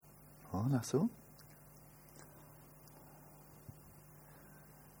nasu.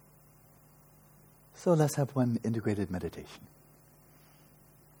 So let's have one integrated meditation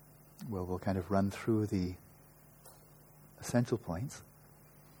where we'll kind of run through the essential points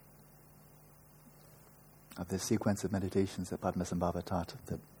of this sequence of meditations that Padmasambhava taught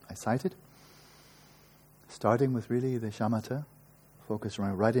that I cited, starting with really the shamatha, focus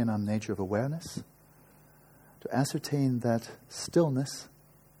right in on nature of awareness, to ascertain that stillness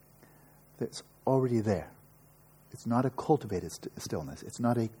that's already there. It's not a cultivated stillness. It's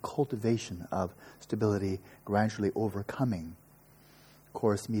not a cultivation of stability gradually overcoming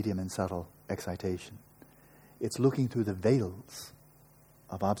coarse, medium, and subtle excitation. It's looking through the veils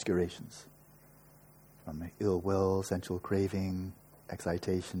of obscurations, from ill will, sensual craving,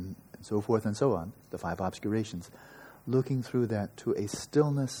 excitation, and so forth and so on, the 5 obscurations, looking through that to a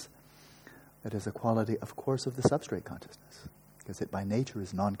stillness that is a quality, of course, of the substrate consciousness, because it by nature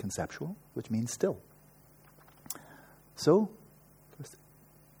is non-conceptual, which means still. So, first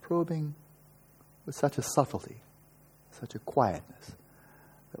probing with such a subtlety, such a quietness,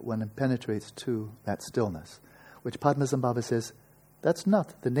 that one penetrates to that stillness, which Padmasambhava says, that's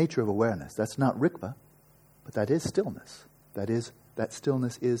not the nature of awareness, that's not rikpa, but that is stillness. That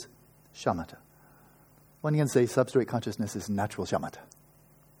stillness is shamatha. One can say substrate consciousness is natural shamatha.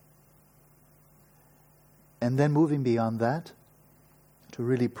 And then moving beyond that, to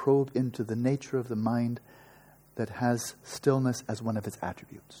really probe into the nature of the mind that has stillness as one of its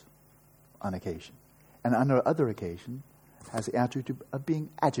attributes on occasion. And on other occasion, has the attribute of being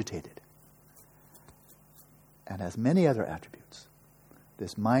agitated. And has many other attributes.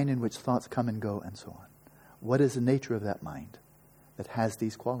 This mind in which thoughts come and go and so on. What is the nature of that mind that has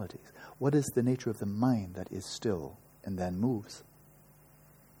these qualities? What is the nature of the mind that is still and then moves?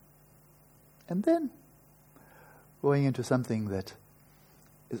 And then going into something that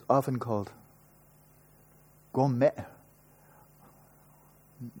is often called gomme,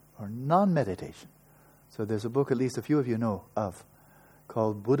 or non-meditation. So there's a book at least a few of you know of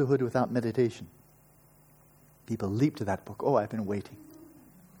called Buddhahood Without Meditation. People leap to that book. Oh, I've been waiting.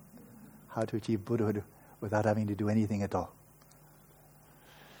 How to achieve Buddhahood without having to do anything at all.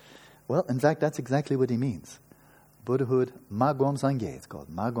 Well, in fact, that's exactly what he means. Buddhahood, Magom Sangye, it's called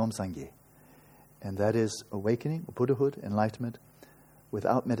Magom Sangye. And that is awakening, Buddhahood, enlightenment,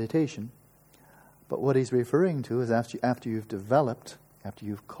 without meditation. But what he's referring to is after you've developed, after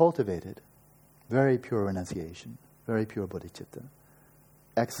you've cultivated very pure renunciation, very pure bodhicitta,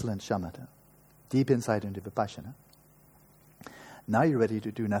 excellent shamatha, deep insight into Vipashyana, now you're ready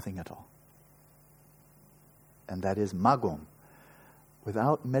to do nothing at all. And that is magom,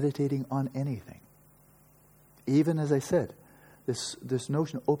 without meditating on anything. Even as I said, this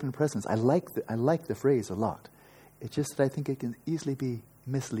notion of open presence, I like the phrase a lot. It's just that I think it can easily be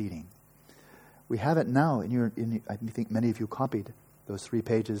misleading. We have it now I think many of you copied those 3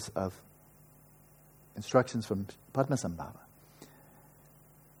 pages of instructions from Padmasambhava.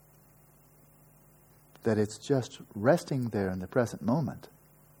 That it's just resting there in the present moment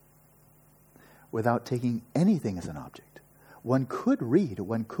without taking anything as an object. One could read,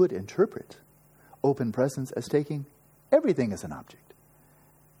 one could interpret open presence as taking everything as an object.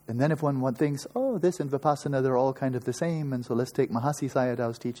 And then if one thinks, oh, this and Vipassana, they're all kind of the same, and so let's take Mahasi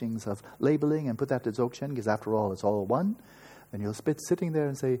Sayadaw's teachings of labeling and put that to Dzogchen, because after all, it's all one, then you'll sitting there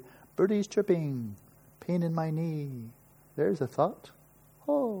and say, birdies chirping, pain in my knee. There's a thought.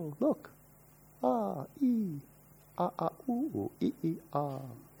 Oh, look. Ah, ee, ooh, ee, ah.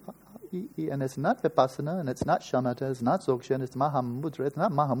 And it's not Vipassana, and it's not Shamatha, it's not Dzogchen, it's Mahamudra, it's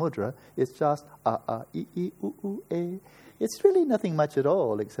not Mahamudra, it's just eh. It's really nothing much at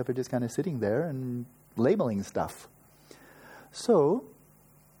all, except for just kind of sitting there and labeling stuff. So,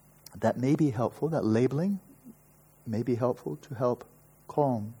 that may be helpful, that labeling may be helpful to help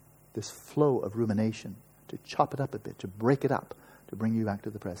calm this flow of rumination, to chop it up a bit, to break it up, to bring you back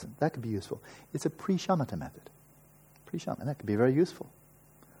to the present. That could be useful. It's a pre-shamatha method. Pre-shamatha, that could be very useful.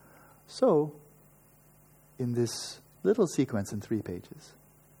 So, in this little sequence in 3 pages,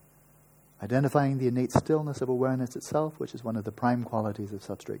 identifying the innate stillness of awareness itself, which is one of the prime qualities of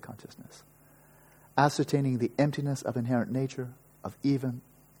substrate consciousness. Ascertaining the emptiness of inherent nature of even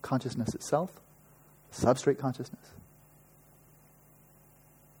consciousness itself, substrate consciousness.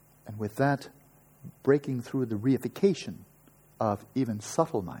 And with that, breaking through the reification of even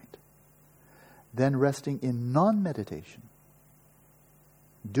subtle mind. Then resting in non-meditation.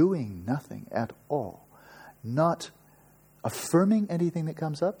 Doing nothing at all. Not affirming anything that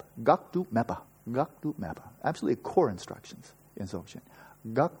comes up. Gakdu mepa. Gakdu mepa. Absolutely core instructions in Dzogchen.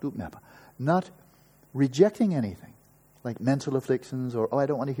 Gakdu mepa. Not rejecting anything. like mental afflictions, or, I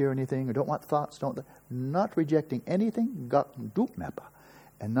don't want to hear anything, or don't want thoughts, not rejecting anything,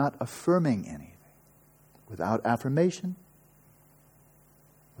 and not affirming anything. Without affirmation,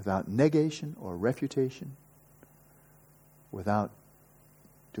 without negation or refutation, without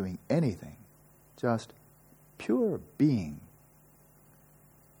doing anything, just pure being.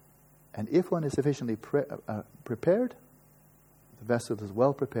 And if one is sufficiently prepared, the vessel is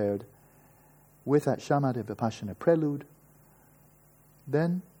well prepared, with that Shamatha Vipassana prelude,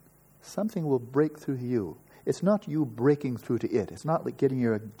 then something will break through you. It's not you breaking through to it. It's not like getting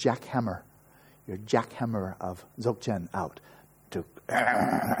your jackhammer of Dzogchen out to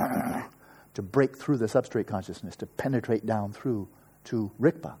break through the substrate consciousness, to penetrate down through to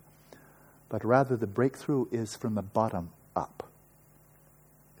Rigpa. But rather the breakthrough is from the bottom up.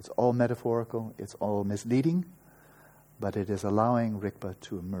 It's all metaphorical, it's all misleading, but it is allowing Rigpa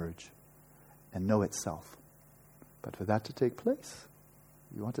to emerge and know itself. But for that to take place,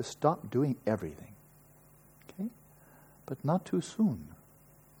 you want to stop doing everything. Okay? But not too soon.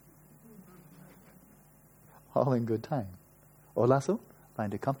 All in good time. Olaso,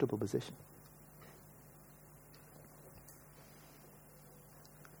 find a comfortable position.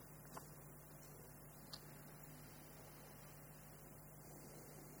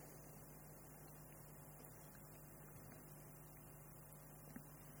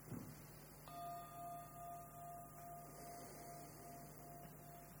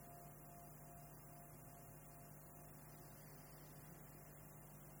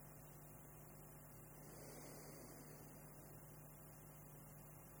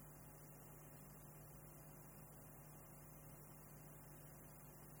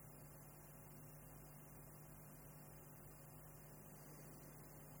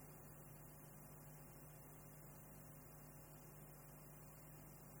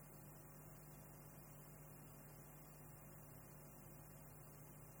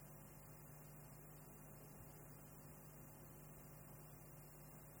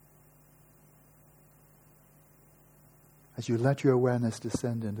 As you let your awareness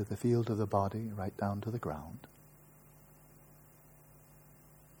descend into the field of the body, right down to the ground,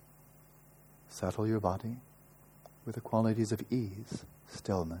 settle your body with the qualities of ease,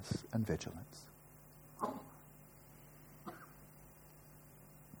 stillness, and vigilance.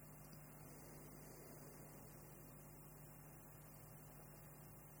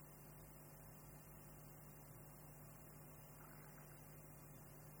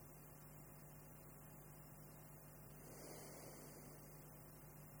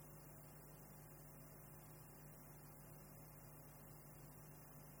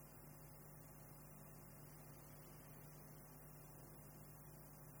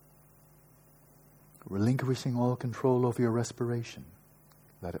 Relinquishing all control over your respiration.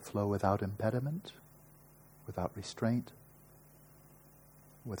 Let it flow without impediment, without restraint,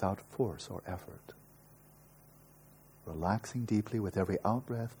 without force or effort. Relaxing deeply with every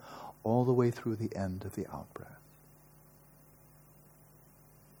out-breath, all the way through the end of the out-breath.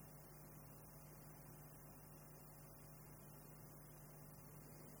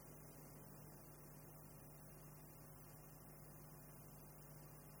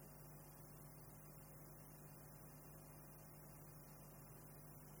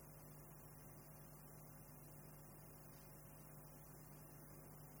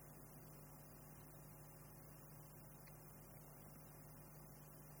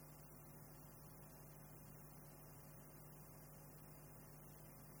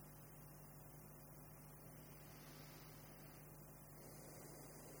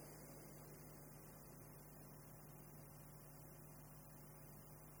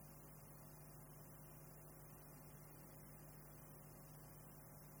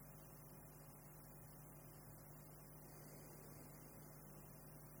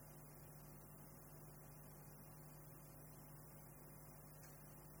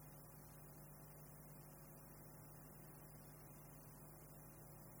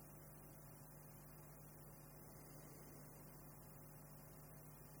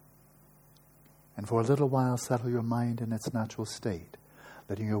 And for a little while, settle your mind in its natural state,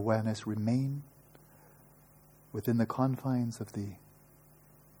 letting your awareness remain within the confines of the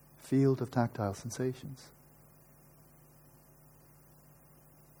field of tactile sensations.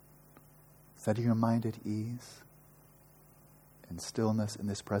 Setting your mind at ease and stillness in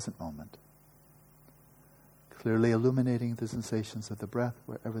this present moment, clearly illuminating the sensations of the breath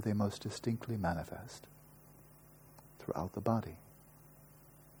wherever they most distinctly manifest throughout the body.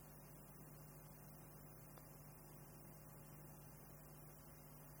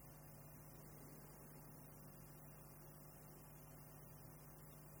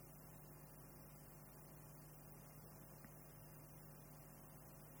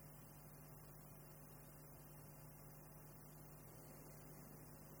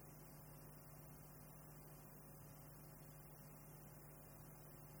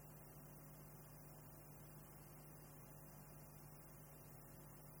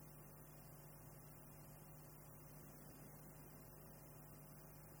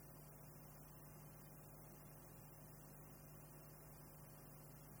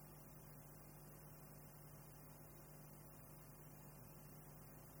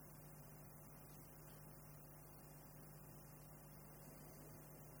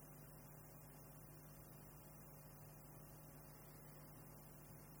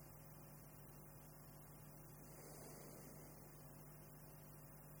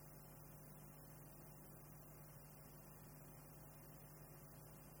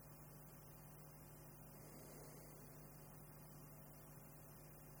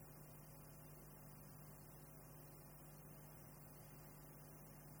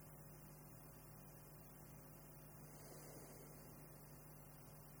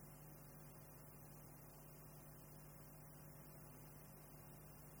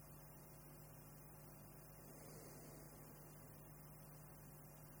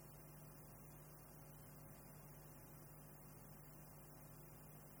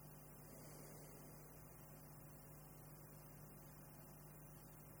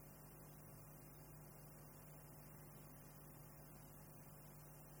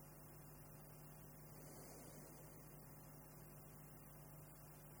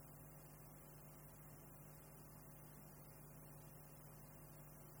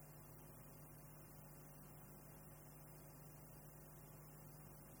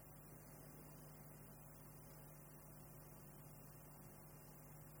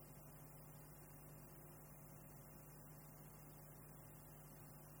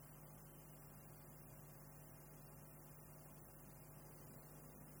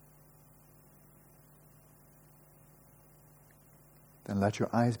 Then let your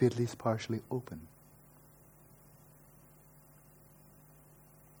eyes be at least partially open.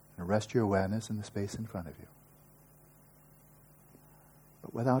 And rest your awareness in the space in front of you.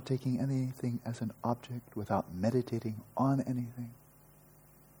 But without taking anything as an object, without meditating on anything.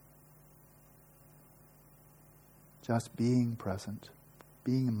 Just being present,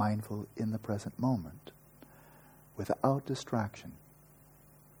 being mindful in the present moment, without distraction,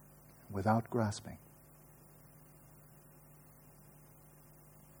 without grasping.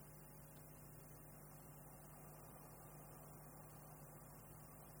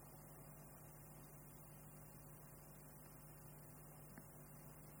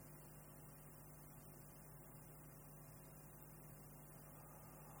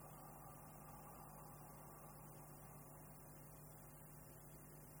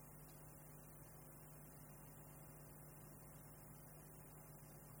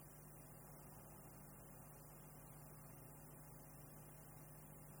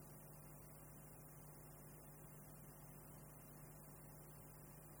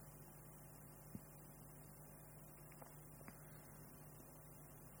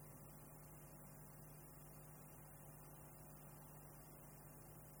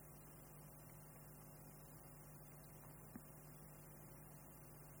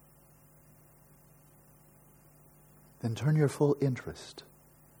 Then turn your full interest,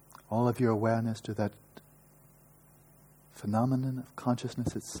 all of your awareness to that phenomenon of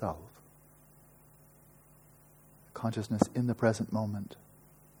consciousness itself. Consciousness in the present moment.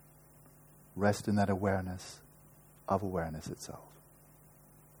 Rest in that awareness of awareness itself.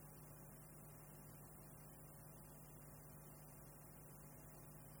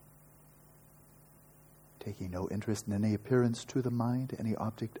 Taking no interest in any appearance to the mind, any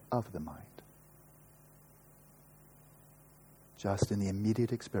object of the mind. Just in the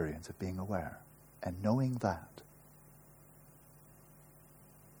immediate experience of being aware and knowing that.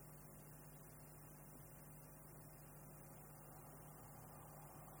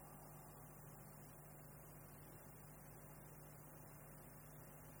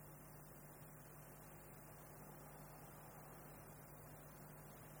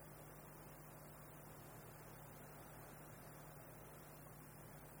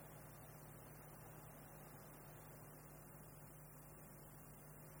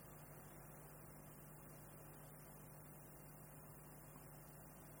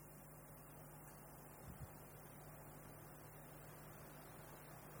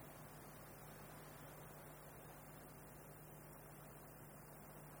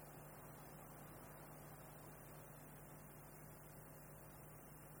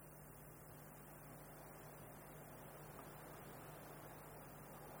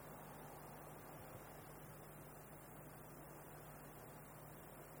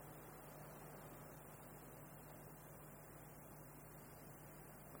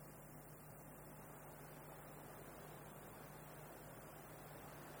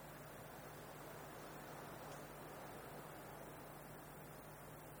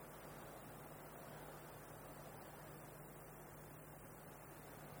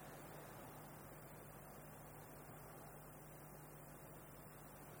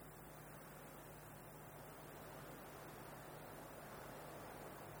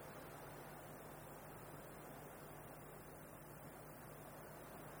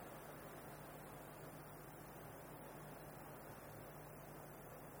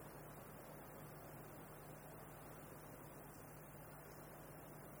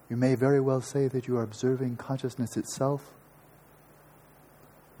 You may very well say that you are observing consciousness itself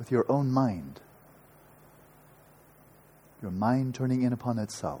with your own mind. Your mind turning in upon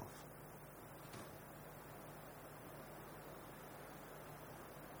itself.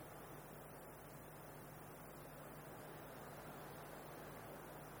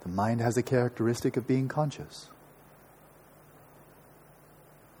 The mind has a characteristic of being conscious.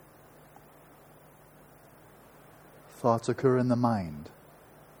 Thoughts occur in the mind.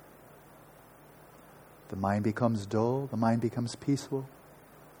 The mind becomes dull, the mind becomes peaceful,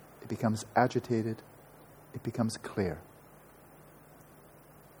 it becomes agitated, it becomes clear.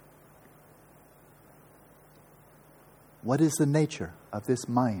 What is the nature of this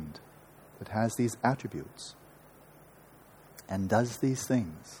mind that has these attributes and does these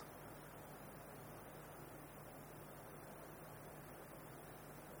things?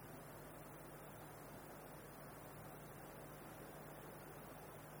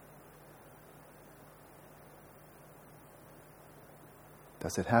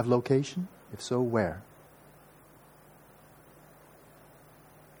 Does it have location? If so, where?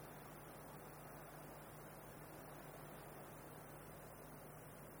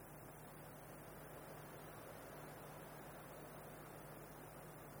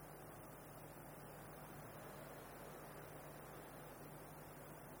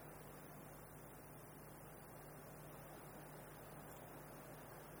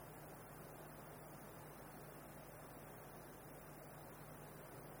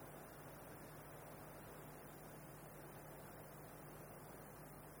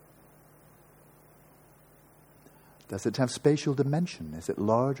 Does it have spatial dimension? Is it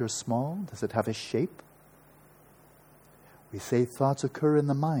large or small? Does it have a shape? We say thoughts occur in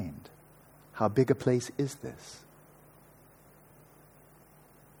the mind. How big a place is this?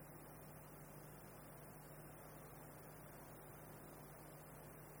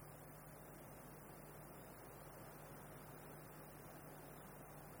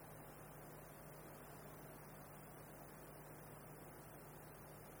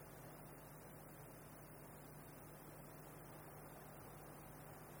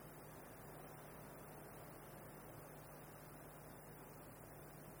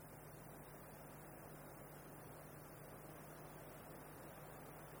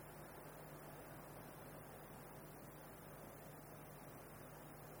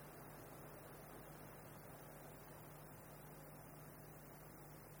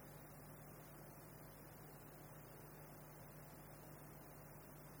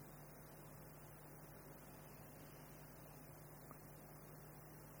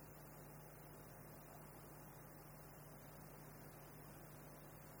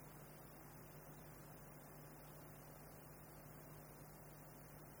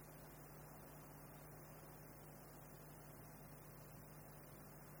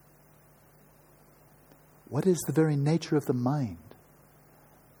 What is the very nature of the mind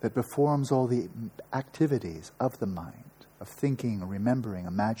that performs all the activities of the mind, of thinking, remembering,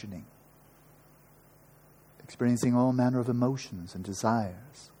 imagining, experiencing all manner of emotions and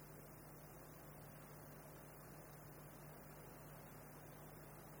desires?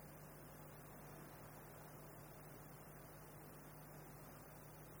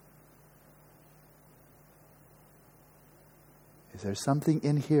 Is there something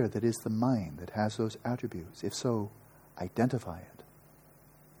in here that is the mind that has those attributes? If so, identify it.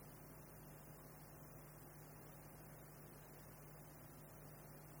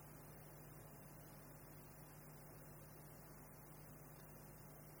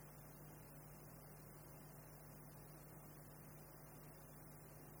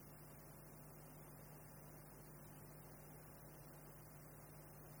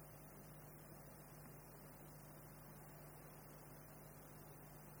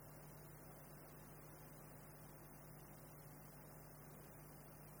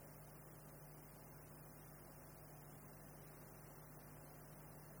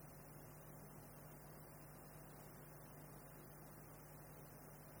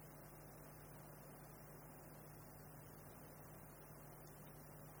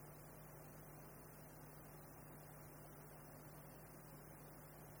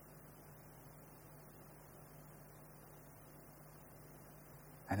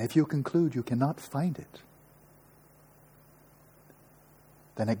 And if you conclude you cannot find it,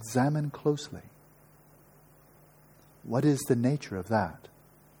 then examine closely. What is the nature of that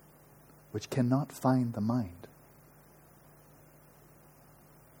which cannot find the mind?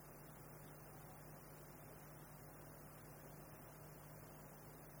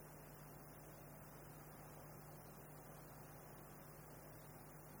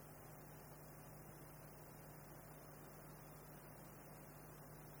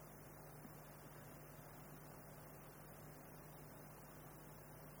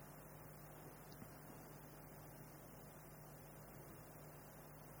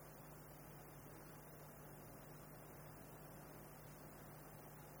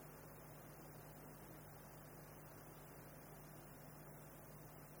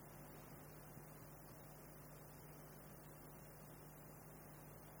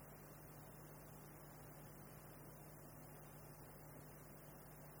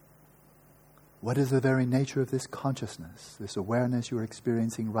 What is the very nature of this consciousness, this awareness you are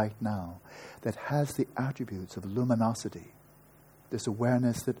experiencing right now, that has the attributes of luminosity, this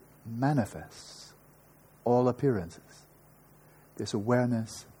awareness that manifests all appearances, this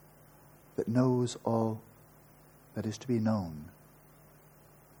awareness that knows all that is to be known?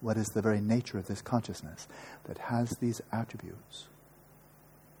 What is the very nature of this consciousness that has these attributes?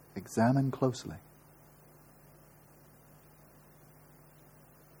 Examine closely.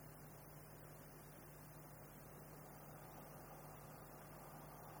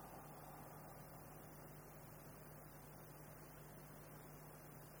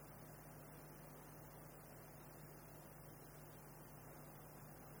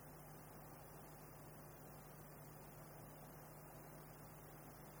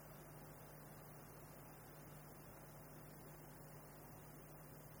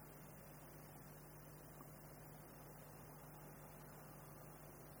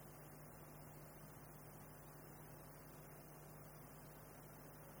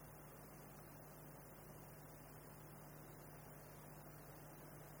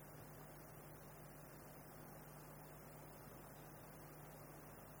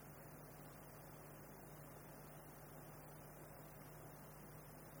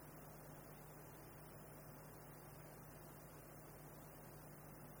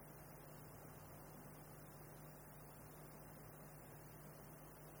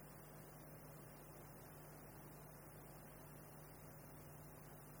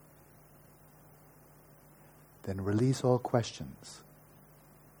 Then release all questions.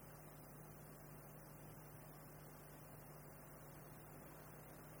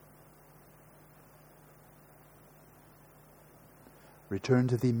 Return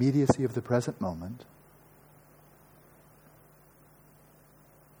to the immediacy of the present moment.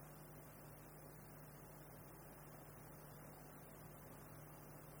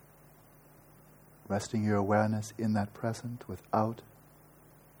 Resting your awareness in that present without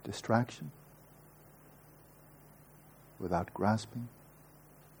distraction, without grasping,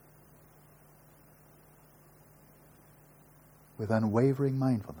 with unwavering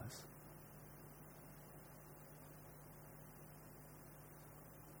mindfulness.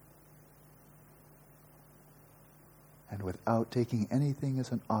 And without taking anything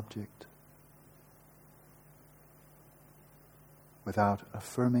as an object, without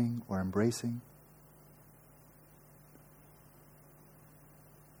affirming or embracing,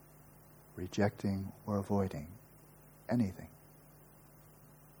 rejecting or avoiding anything.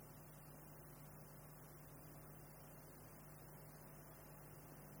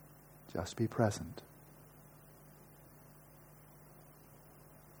 Just be present.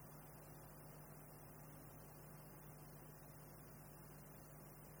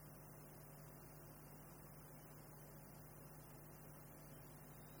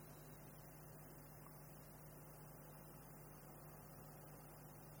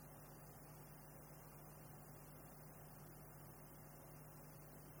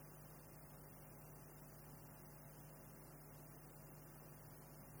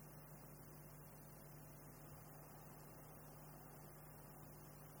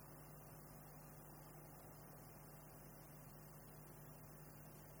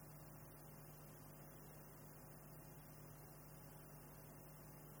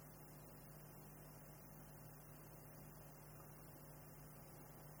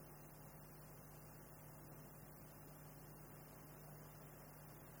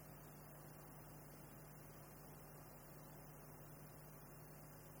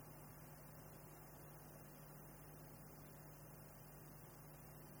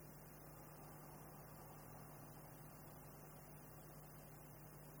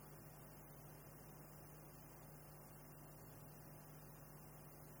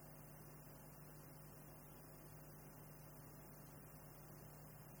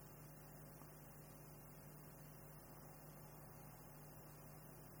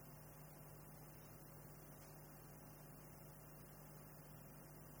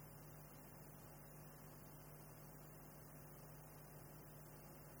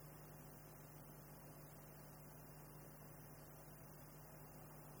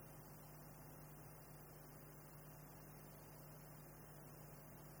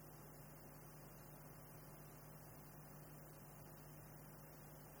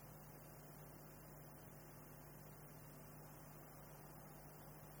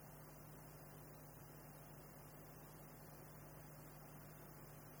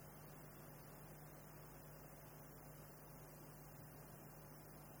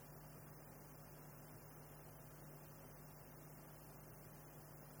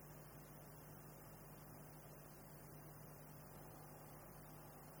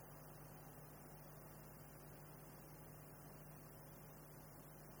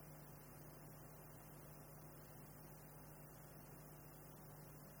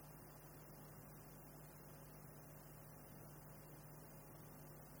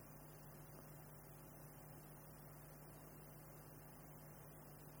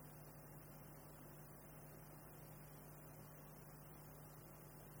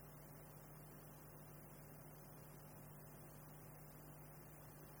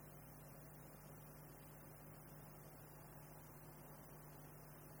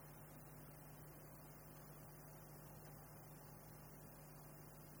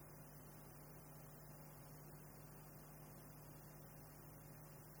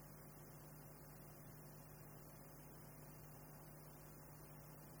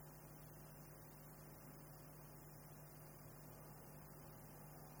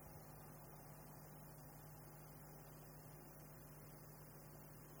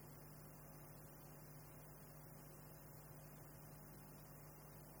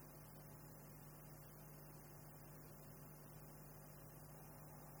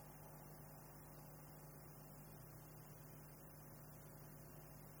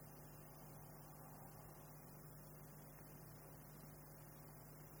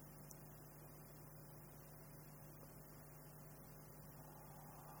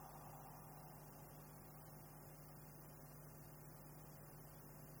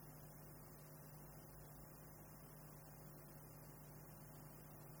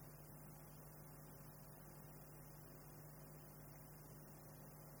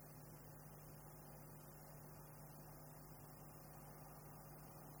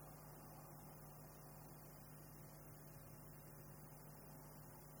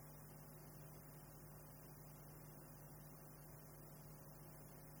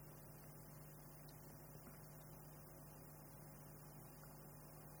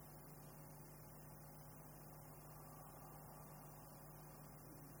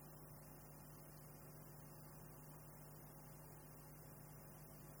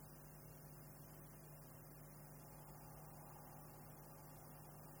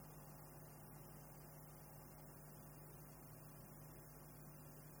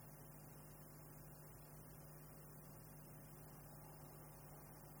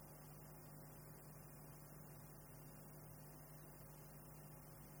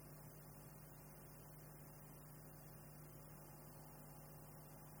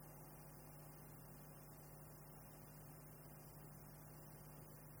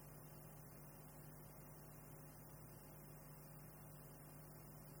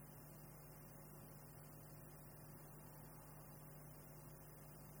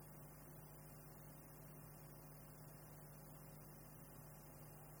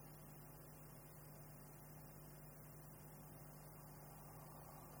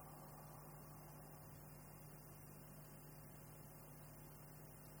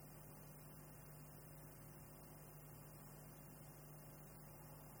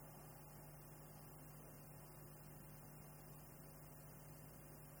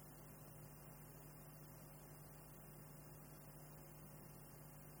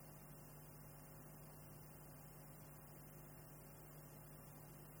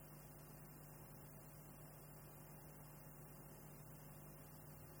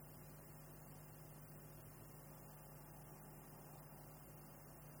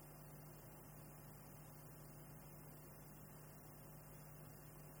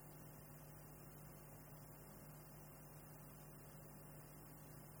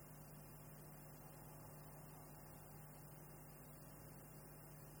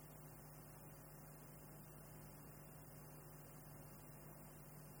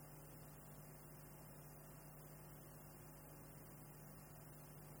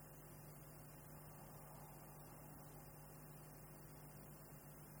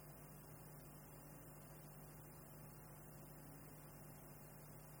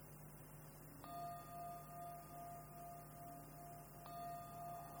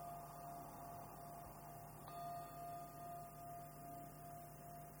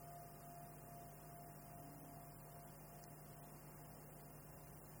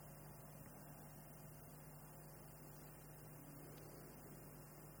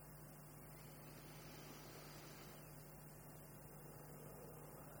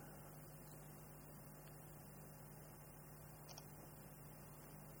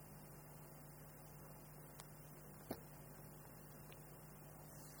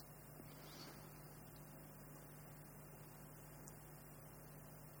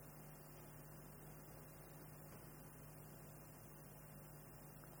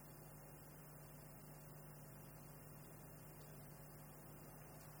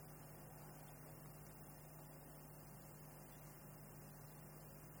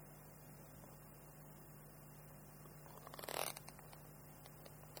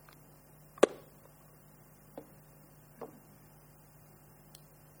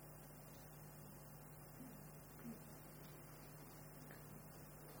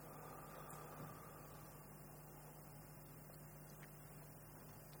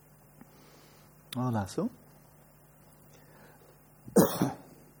 Hola, so.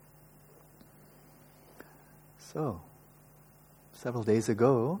 So, several days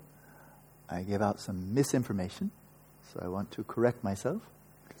ago, I gave out some misinformation, so I want to correct myself.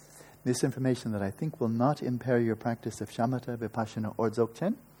 Misinformation that I think will not impair your practice of shamatha, vipassana, or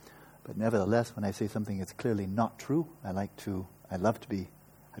dzogchen, but nevertheless, when I say something that's clearly not true, I love to be,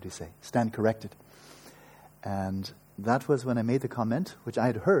 stand corrected. And that was when I made the comment, which I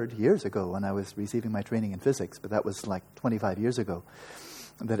had heard years ago when I was receiving my training in physics, but that was like 25 years ago,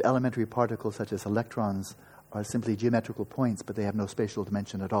 that elementary particles such as electrons are simply geometrical points, but they have no spatial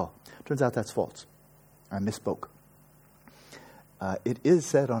dimension at all. Turns out that's false. I misspoke. It is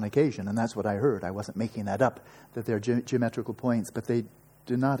said on occasion, and that's what I heard, I wasn't making that up, that they're geometrical points, but they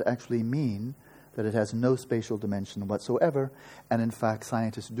do not actually mean that it has no spatial dimension whatsoever. And in fact,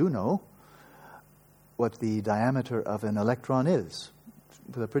 scientists do know what the diameter of an electron is.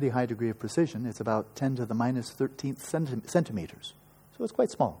 With a pretty high degree of precision, it's about 10 to the minus 13th centimeters. So it's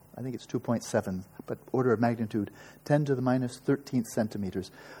quite small. I think it's 2.7, but order of magnitude, 10 to the minus 13th centimeters.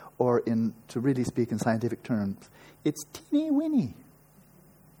 Or to really speak in scientific terms, it's teeny-weeny.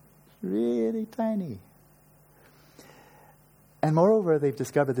 It's really tiny. And moreover, they've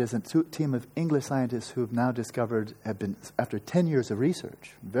discovered there's a team of English scientists who've now discovered, after 10 years of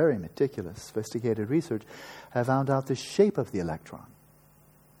research, very meticulous, sophisticated research, have found out the shape of the electron.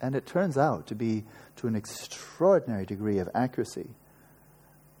 And it turns out to be, to an extraordinary degree of accuracy,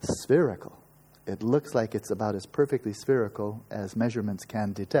 spherical. It looks like it's about as perfectly spherical as measurements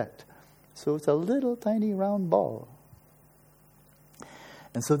can detect. So it's a little tiny round ball.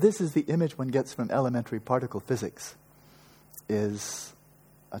 And so this is the image one gets from elementary particle physics, is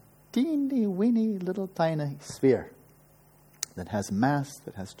a teeny-weeny little tiny sphere that has mass,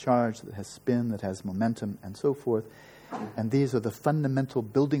 that has charge, that has spin, that has momentum, and so forth. And these are the fundamental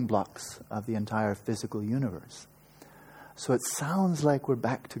building blocks of the entire physical universe. So it sounds like we're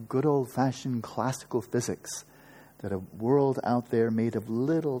back to good old-fashioned classical physics, that a world out there made of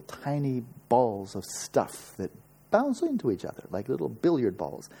little tiny balls of stuff that bounce into each other like little billiard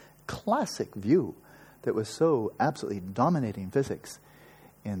balls. Classic view that was so absolutely dominating physics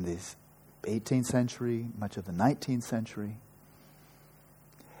in the 18th century, much of the 19th century.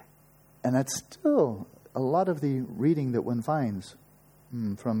 And that's still a lot of the reading that one finds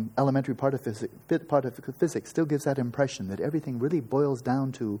from elementary part of physics still gives that impression that everything really boils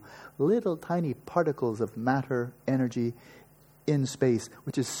down to little tiny particles of matter, energy in space,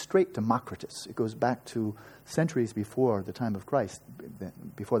 which is straight Democritus. It goes back to centuries before the time of Christ,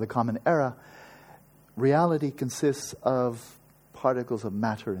 before the Common Era. Reality consists of particles of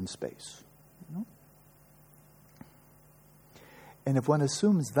matter in space. You know? And if one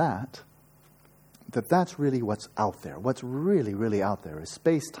assumes that's really what's out there. What's really, really out there is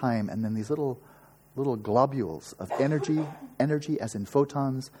space-time, and then these little globules of energy as in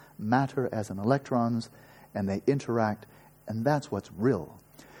photons, matter as in electrons, and they interact, and that's what's real.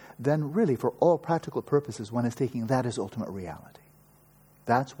 Then really, for all practical purposes, one is taking that as ultimate reality.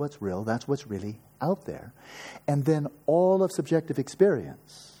 That's what's real, that's what's really out there. And then all of subjective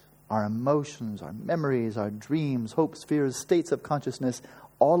experience, our emotions, our memories, our dreams, hopes, fears, states of consciousness,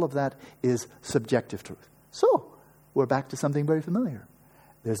 all of that is subjective truth. So, we're back to something very familiar.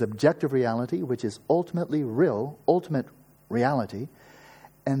 There's objective reality, which is ultimately real, ultimate reality.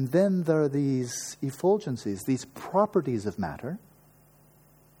 And then there are these effulgencies, these properties of matter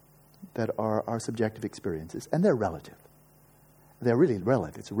that are our subjective experiences, and they're relative. They're really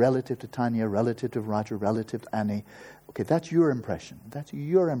relative. It's relative to Tanya, relative to Roger, relative to Annie. Okay, that's your impression. That's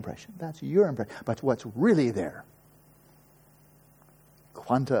your impression. That's your impression. But what's really there?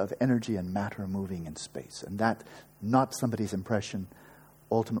 Quanta of energy and matter moving in space. And that, not somebody's impression,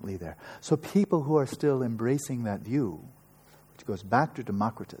 ultimately there. So people who are still embracing that view, which goes back to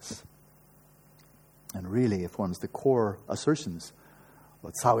Democritus, and really it forms the core assertions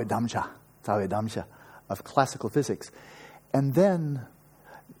of Tsawe-damsha of classical physics, and then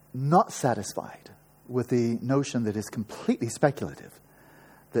not satisfied with the notion that is completely speculative,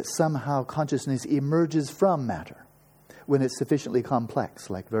 that somehow consciousness emerges from matter when it's sufficiently complex,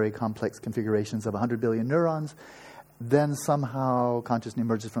 like very complex configurations of 100 billion neurons, then somehow consciousness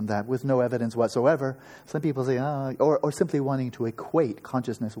emerges from that with no evidence whatsoever. Some people say, or simply wanting to equate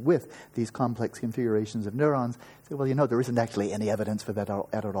consciousness with these complex configurations of neurons, say, well, there isn't actually any evidence for that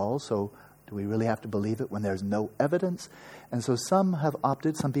at all, so do we really have to believe it when there's no evidence? And so some have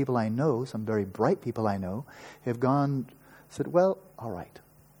opted, some people I know, some very bright people I know, have said, well, all right.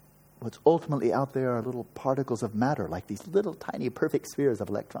 What's ultimately out there are little particles of matter, like these little tiny perfect spheres of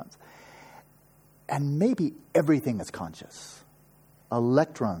electrons. And maybe everything is conscious.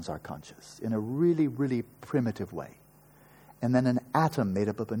 electrons are conscious in a really, really primitive way. And then an atom made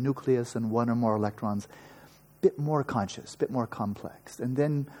up of a nucleus and one or more electrons, bit more conscious, bit more complex. And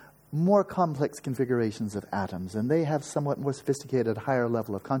then more complex configurations of atoms, and they have somewhat more sophisticated, higher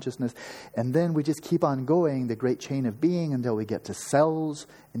level of consciousness. And then we just keep on going, the great chain of being, until we get to cells,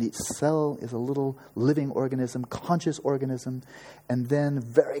 and each cell is a little living organism, conscious organism, and then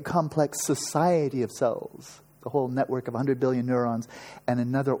very complex society of cells, the whole network of 100 billion neurons, and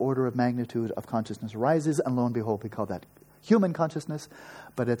another order of magnitude of consciousness rises, and lo and behold, we call that human consciousness,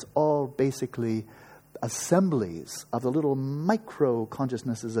 but it's all basically assemblies of the little micro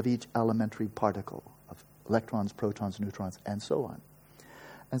consciousnesses of each elementary particle of electrons, protons, neutrons, and so on.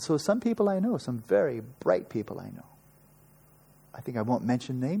 And so some people I know, some very bright people I know, I think I won't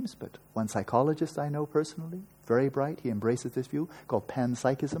mention names, but one psychologist I know personally, very bright, he embraces this view, called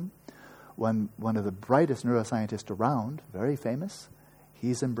panpsychism. One of the brightest neuroscientists around, very famous,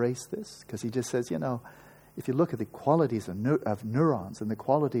 he's embraced this, because he just says, if you look at the qualities of neurons and the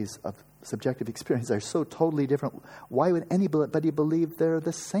qualities of subjective experience, they're so totally different. Why would anybody believe they're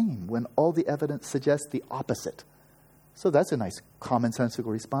the same when all the evidence suggests the opposite? So that's a nice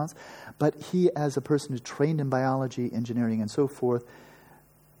commonsensical response. But he, as a person who's trained in biology, engineering, and so forth,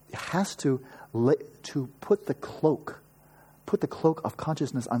 has to put the cloak of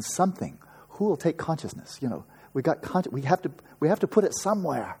consciousness on something. Who will take consciousness? We have to put it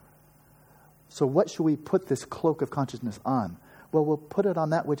somewhere. So what should we put this cloak of consciousness on? Well, we'll put it on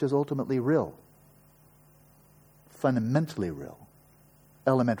that which is ultimately real, fundamentally real,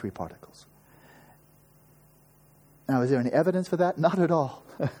 elementary particles. Now, is there any evidence for that? Not at all.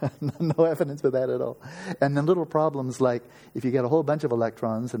 No evidence for that at all. And then little problems like, if you get a whole bunch of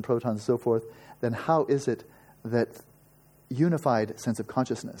electrons and protons and so forth, then how is it that unified sense of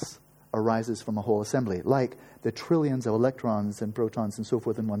consciousness arises from a whole assembly, like the trillions of electrons and protons and so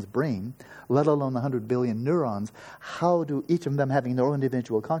forth in one's brain, let alone the 100 billion neurons? How do each of them having their own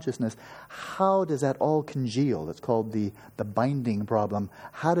individual consciousness, how does that all congeal? It's called the binding problem.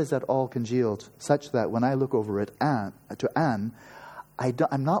 How does that all congeal such that when I look over at Anne,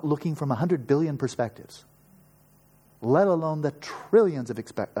 I'm not looking from 100 billion perspectives, let alone the trillions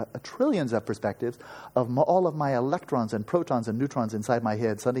of perspectives of all of my electrons and protons and neutrons inside my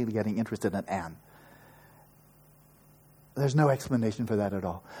head suddenly getting interested in Anne. There's no explanation for that at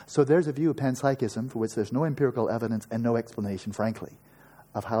all. So there's a view of panpsychism for which there's no empirical evidence and no explanation, frankly,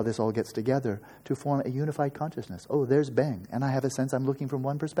 of how this all gets together to form a unified consciousness. Oh, there's Bang, and I have a sense I'm looking from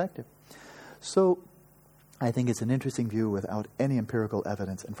one perspective. So I think it's an interesting view without any empirical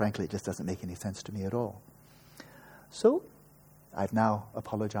evidence, and frankly, it just doesn't make any sense to me at all. So, I've now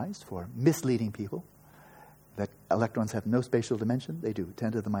apologized for misleading people that electrons have no spatial dimension. They do,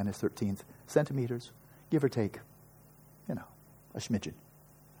 10 to the minus 13th centimeters, give or take, a schmidgen.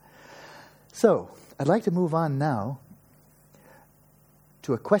 So, I'd like to move on now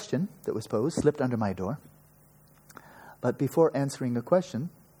to a question that was posed, slipped under my door. But before answering it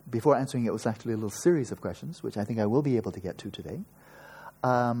was actually a little series of questions, which I think I will be able to get to today.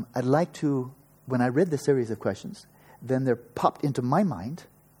 I'd like to, when I read the series of questions, then there popped into my mind,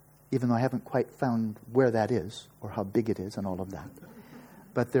 even though I haven't quite found where that is or how big it is and all of that,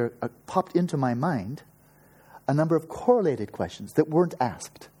 but there popped into my mind a number of correlated questions that weren't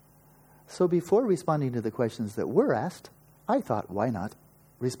asked. So before responding to the questions that were asked, I thought, why not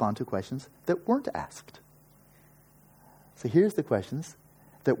respond to questions that weren't asked? So here's the questions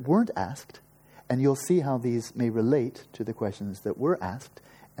that weren't asked, and you'll see how these may relate to the questions that were asked,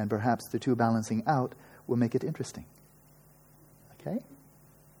 and perhaps the two balancing out will make it interesting. Okay?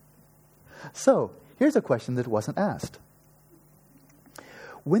 So, here's a question that wasn't asked.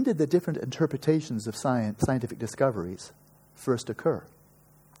 When did the different interpretations of scientific discoveries first occur?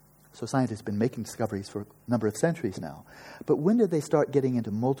 So scientists have been making discoveries for a number of centuries now. But when did they start getting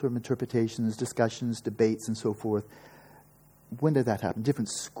into multiple interpretations, discussions, debates, and so forth? When did that happen? Different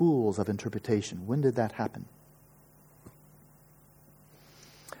schools of interpretation. When did that happen?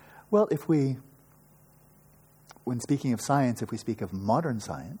 Well, when speaking of science, if we speak of modern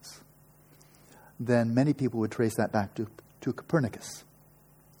science, then many people would trace that back to Copernicus.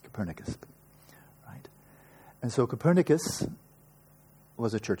 Right? And so Copernicus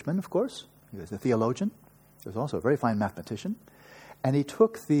was a churchman, of course. He was a theologian. He was also a very fine mathematician. And he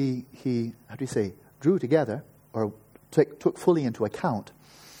drew together, or took fully into account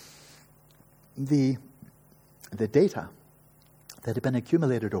the data that had been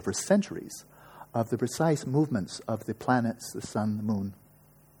accumulated over centuries of the precise movements of the planets, the sun, the moon,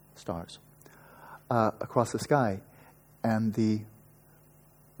 stars, across the sky, and their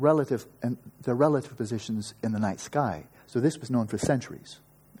relative positions in the night sky. So this was known for centuries.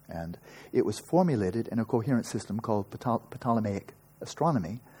 And it was formulated in a coherent system called Ptolemaic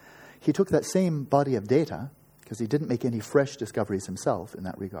astronomy. He took that same body of data, because he didn't make any fresh discoveries himself in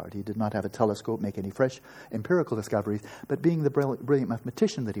that regard. He did not have a telescope make any fresh empirical discoveries, but being the brilliant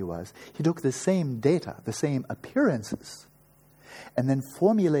mathematician that he was, he took the same data, the same appearances, and then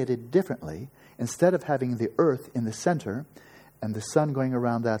formulated differently. Instead of having the Earth in the center, and the sun going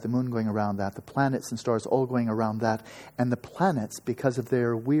around that, the moon going around that, the planets and stars all going around that, and the planets, because of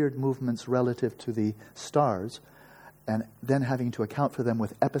their weird movements relative to the stars, and then having to account for them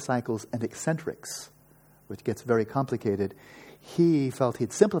with epicycles and eccentrics, which gets very complicated, he felt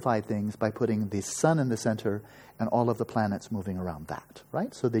he'd simplified things by putting the sun in the center and all of the planets moving around that,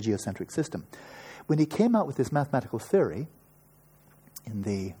 right? So the geocentric system. When he came out with this mathematical theory in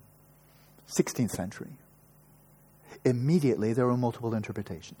the 16th century, immediately there were multiple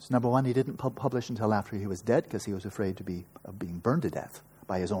interpretations. Number one, he didn't publish until after he was dead because he was afraid of being burned to death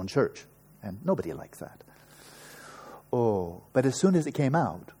by his own church. And nobody likes that. Oh, but as soon as it came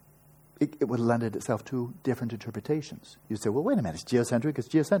out, it would lend itself to different interpretations. You say, well, wait a minute, it's geocentric, it's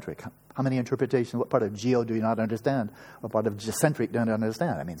geocentric. How many interpretations, what part of geo do you not understand? What part of geocentric don't you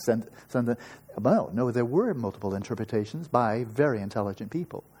understand? I mean, no, there were multiple interpretations by very intelligent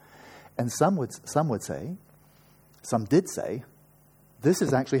people. And some would say, some did say, this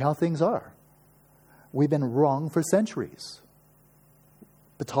is actually how things are. We've been wrong for centuries.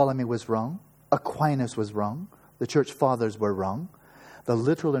 Ptolemy was wrong. Aquinas was wrong. The church fathers were wrong. The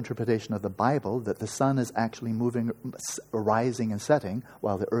literal interpretation of the Bible, that the sun is actually moving, rising and setting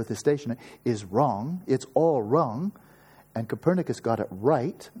while the earth is stationary, is wrong. It's all wrong. And Copernicus got it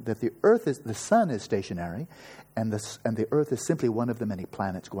right, that the sun is stationary, and the earth is simply one of the many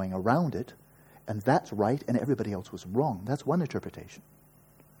planets going around it. And that's right, and everybody else was wrong. That's one interpretation.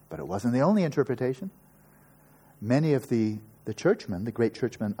 But it wasn't the only interpretation. Many of the churchmen, the great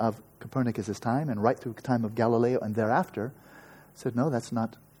churchmen of Copernicus' time, and right through the time of Galileo and thereafter, said, no,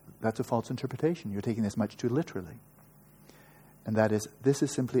 that's a false interpretation. You're taking this much too literally. And that is, this is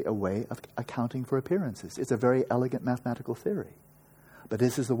simply a way of accounting for appearances. It's a very elegant mathematical theory. But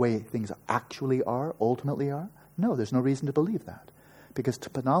this is the way things actually are, ultimately are? No, there's no reason to believe that. Because to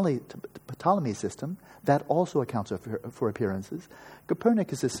Ptolemy's system, that also accounts for appearances.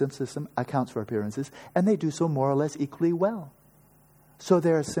 Copernicus' system accounts for appearances, and they do so more or less equally well. So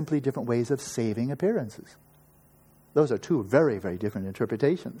there are simply different ways of saving appearances. Those are two very, very different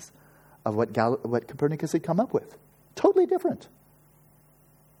interpretations of what Copernicus had come up with. Totally different.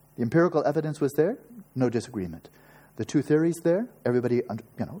 The empirical evidence was there, no disagreement. The two theories there, everybody,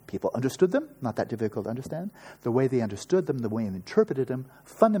 people understood them, not that difficult to understand. The way they understood them, the way they interpreted them,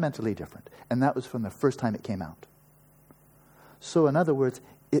 fundamentally different. And that was from the first time it came out. So in other words,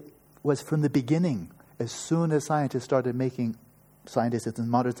 it was from the beginning, as soon as scientists in the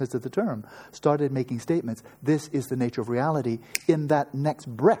modern sense of the term, started making statements, this is the nature of reality, in that next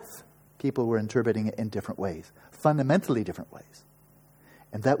breath, people were interpreting it in different ways, fundamentally different ways.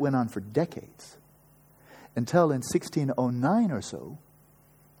 And that went on for decades. Until in 1609 or so,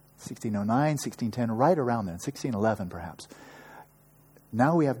 1609, 1610, right around there, 1611 perhaps,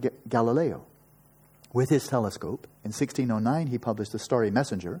 now we have Galileo. With his telescope, in 1609 he published the Starry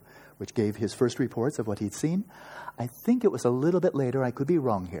Messenger, which gave his first reports of what he'd seen. I think it was a little bit later, I could be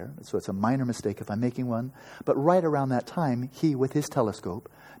wrong here, so it's a minor mistake if I'm making one, but right around that time, he, with his telescope,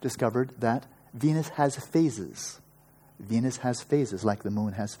 discovered that Venus has phases. Venus has phases, like the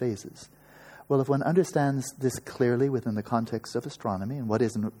moon has phases. Well, if one understands this clearly within the context of astronomy and what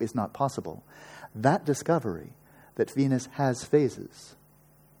is not possible, that discovery that Venus has phases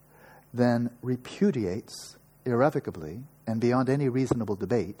then repudiates irrevocably and beyond any reasonable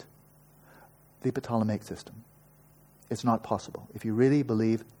debate the Ptolemaic system. It's not possible. If you really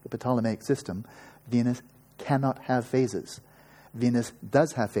believe the Ptolemaic system, Venus cannot have phases. Venus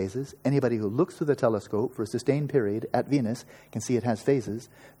does have phases. Anybody who looks through the telescope for a sustained period at Venus can see it has phases.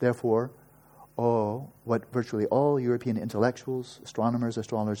 Therefore, what virtually all European intellectuals, astronomers,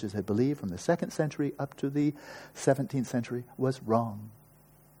 astrologers had believed from the 2nd century up to the 17th century was wrong.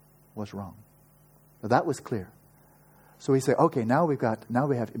 Was wrong. Now, that was clear. So we say, okay, now we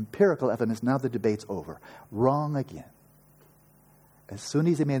have empirical evidence, now the debate's over. Wrong again. As soon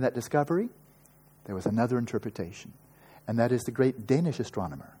as he made that discovery, there was another interpretation. And that is the great Danish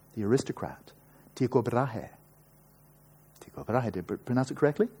astronomer, the aristocrat, Tycho Brahe. Tycho Brahe, did I pronounce it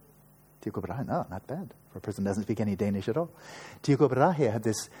correctly? Tycho Brahe, no, not bad, for a person who doesn't speak any Danish at all. Tycho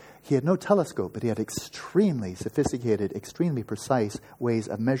Brahe he had no telescope, but he had extremely sophisticated, extremely precise ways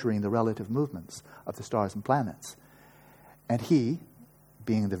of measuring the relative movements of the stars and planets. And he,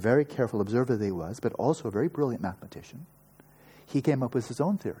 being the very careful observer that he was, but also a very brilliant mathematician, he came up with his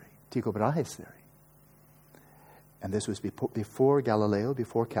own theory, Tycho Brahe's theory. And this was before Galileo,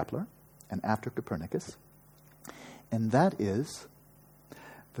 before Kepler, and after Copernicus. And that is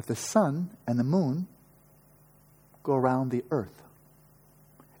that the sun and the moon go around the earth.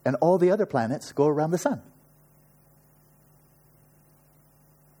 And all the other planets go around the sun.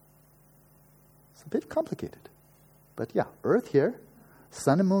 It's a bit complicated. But yeah, earth here,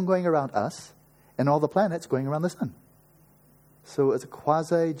 sun and moon going around us, and all the planets going around the sun. So it's a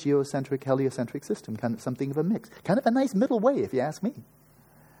quasi-geocentric, heliocentric system, kind of something of a mix. Kind of a nice middle way, if you ask me.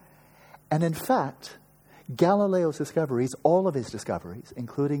 And in fact, Galileo's discoveries, all of his discoveries,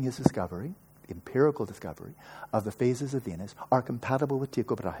 including his discovery, empirical discovery, of the phases of Venus, are compatible with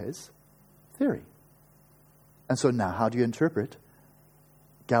Tycho Brahe's theory. And so now, how do you interpret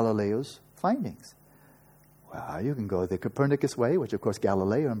Galileo's findings? Well, you can go the Copernicus way, which of course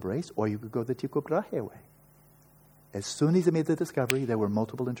Galileo embraced, or you could go the Tycho Brahe way. As soon as he made the discovery, there were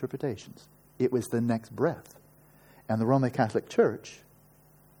multiple interpretations. It was the next breath. And the Roman Catholic Church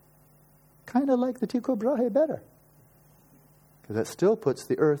kind of liked the Tycho Brahe better. Because that still puts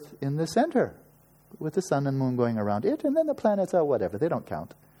the earth in the center, with the sun and moon going around it, and then the planets are whatever. They don't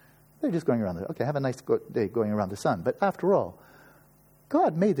count. They're just going around it. Okay, have a nice day going around the sun. But after all,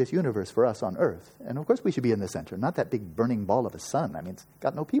 God made this universe for us on earth. And of course we should be in the center, not that big burning ball of a sun. I mean, it's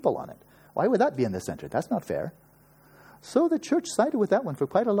got no people on it. Why would that be in the center? That's not fair. So the church sided with that one for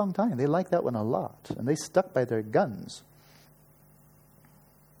quite a long time. They liked that one a lot, and they stuck by their guns.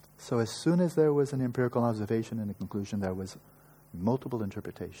 So as soon as there was an empirical observation and a conclusion, there was multiple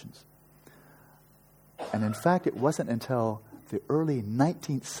interpretations. And in fact, it wasn't until the early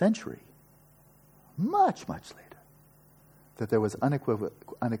 19th century, much, much later, that there was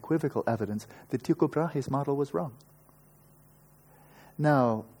unequivocal evidence that Tycho Brahe's model was wrong.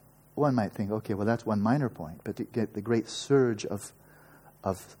 Now, one might think, okay, well, that's one minor point, but the great surge of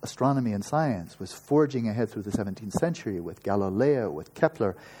astronomy and science was forging ahead through the 17th century with Galileo, with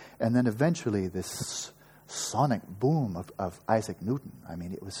Kepler, and then eventually this sonic boom of Isaac Newton. I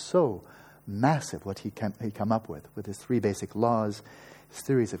mean, it was so massive what he come up with his three basic laws, his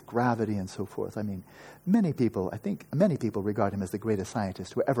theories of gravity and so forth. I mean, many people regard him as the greatest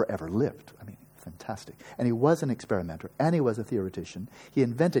scientist who ever lived. I mean, fantastic. And he was an experimenter, and he was a theoretician. He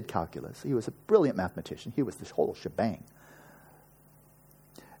invented calculus. He was a brilliant mathematician. He was this whole shebang.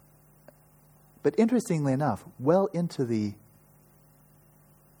 But interestingly enough,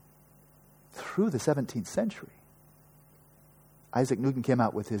 through the 17th century, Isaac Newton came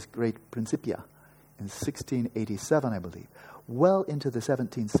out with his great Principia in 1687, I believe. Well into the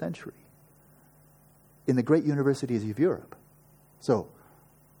 17th century, in the great universities of Europe. So,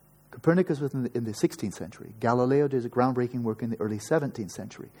 Copernicus was in the 16th century. Galileo did his groundbreaking work in the early 17th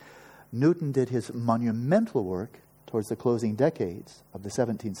century. Newton did his monumental work towards the closing decades of the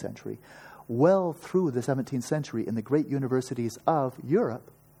 17th century. Well through the 17th century, in the great universities of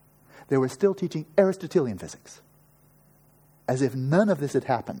Europe, they were still teaching Aristotelian physics, as if none of this had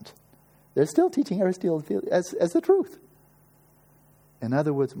happened. They're still teaching Aristotle as the truth. In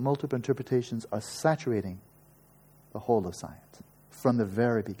other words, multiple interpretations are saturating the whole of science from the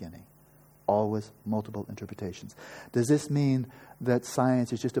very beginning. Always multiple interpretations. Does this mean that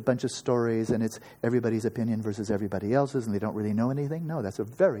science is just a bunch of stories and it's everybody's opinion versus everybody else's and they don't really know anything? No, that's a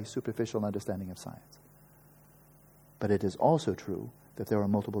very superficial understanding of science. But it is also true that there are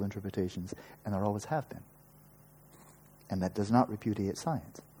multiple interpretations, and there always have been. And that does not repudiate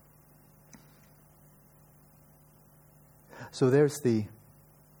science. So there's the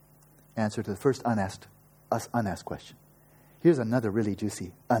answer to the first unasked question. Here's another really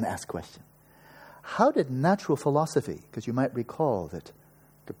juicy unasked question. How did natural philosophy, because you might recall that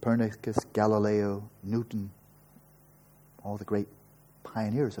Copernicus, Galileo, Newton, all the great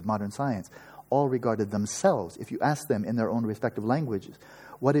pioneers of modern science, all regarded themselves, if you ask them in their own respective languages,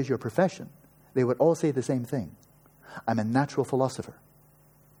 what is your profession? They would all say the same thing. I'm a natural philosopher.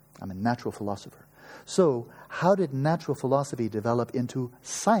 I'm a natural philosopher. So, how did natural philosophy develop into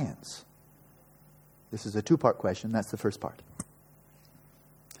science? This is a two-part question. That's the first part.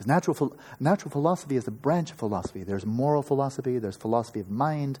 Because natural philosophy is a branch of philosophy. There's moral philosophy. There's philosophy of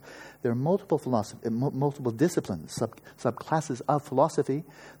mind. There are multiple disciplines, subclasses of philosophy.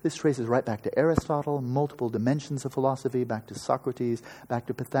 This traces right back to Aristotle, multiple dimensions of philosophy, back to Socrates, back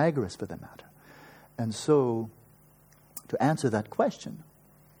to Pythagoras, for that matter. And so, to answer that question,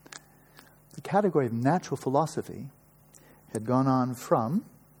 the category of natural philosophy had gone on from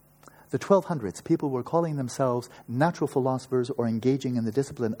the 1200s. People were calling themselves natural philosophers or engaging in the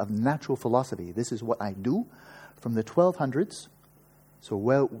discipline of natural philosophy. This is what I do. From the 1200s, so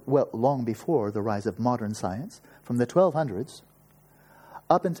well long before the rise of modern science, from the 1200s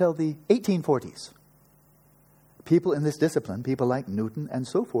up until the 1840s. People in this discipline, people like Newton and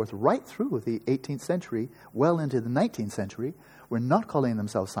so forth, right through the 18th century, well into the 19th century, were not calling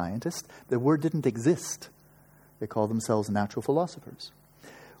themselves scientists. The word didn't exist. They called themselves natural philosophers.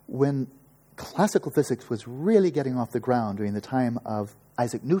 When classical physics was really getting off the ground during the time of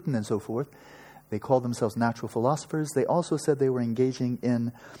Isaac Newton and so forth, they called themselves natural philosophers. They also said they were engaging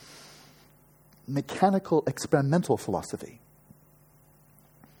in mechanical experimental philosophy.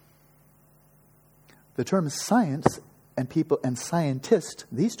 The terms science and people and scientist,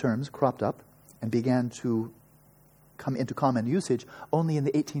 these terms cropped up and began to come into common usage only in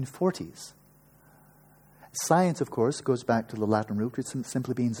the 1840s. Science, of course, goes back to the Latin root, which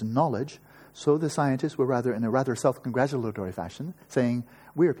simply means knowledge. So the scientists were in a rather self-congratulatory fashion, saying,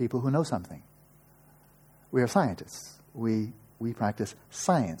 we are people who know something. We are scientists. We practice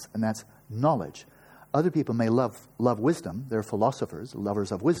science, and that's knowledge. Other people may love wisdom. They're philosophers,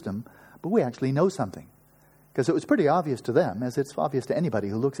 lovers of wisdom, but we actually know something. Because it was pretty obvious to them, as it's obvious to anybody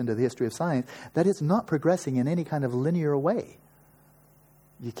who looks into the history of science, that it's not progressing in any kind of linear way.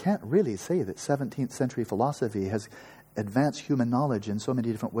 You can't really say that 17th century philosophy has advanced human knowledge in so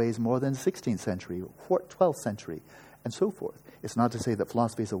many different ways more than 16th century, 12th century, and so forth. It's not to say that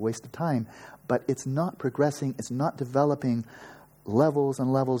philosophy is a waste of time, but it's not progressing, it's not developing levels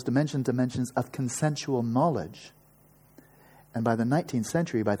and levels, dimensions of consensual knowledge. And by the 19th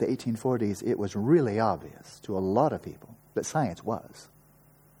century, by the 1840s, it was really obvious to a lot of people that science was.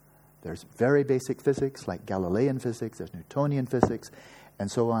 There's very basic physics, like Galilean physics, there's Newtonian physics, and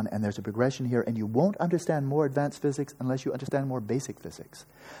so on, and there's a progression here, and you won't understand more advanced physics unless you understand more basic physics.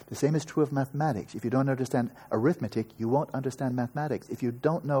 The same is true of mathematics. If you don't understand arithmetic, you won't understand mathematics. If you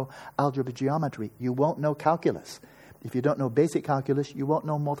don't know algebra geometry, you won't know calculus. If you don't know basic calculus, you won't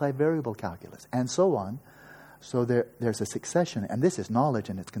know multivariable calculus, and so on. So there's a succession, and this is knowledge,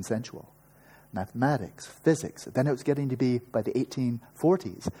 and it's consensual. Mathematics, physics. Then it was getting to be, by the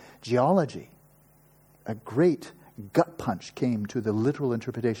 1840s, geology. A great gut punch came to the literal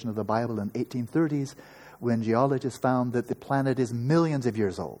interpretation of the Bible in the 1830s when geologists found that the planet is millions of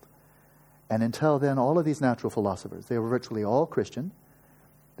years old. And until then, all of these natural philosophers, they were virtually all Christian.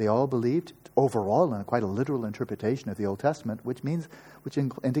 They all believed overall in quite a literal interpretation of the Old Testament, which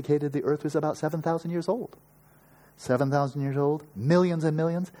indicated the earth was about 7,000 years old. 7,000 years old, millions and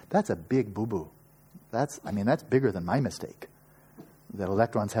millions, that's a big boo-boo. That's bigger than my mistake. That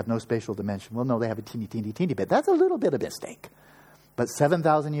electrons have no spatial dimension. Well, no, they have a teeny bit. That's a little bit of a mistake. But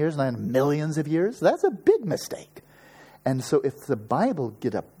 7,000 years and millions of years, that's a big mistake. And so if the Bible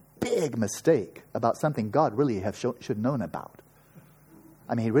get a big mistake about something God really should have known about,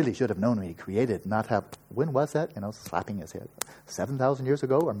 he really should have known when he created, not have, when was that? Slapping his head. 7,000 years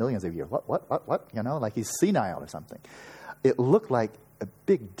ago or millions of years? What? Like he's senile or something. It looked like a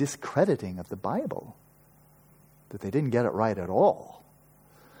big discrediting of the Bible, that they didn't get it right at all.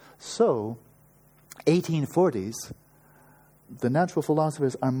 So, 1840s, the natural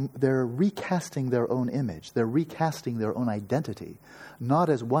philosophers, they're recasting their own image. They're recasting their own identity, not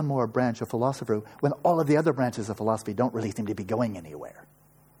as one more branch of philosophy, when all of the other branches of philosophy don't really seem to be going anywhere,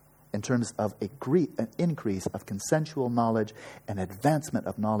 in terms of an increase of consensual knowledge and advancement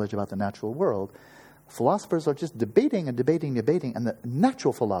of knowledge about the natural world. Philosophers are just debating, and the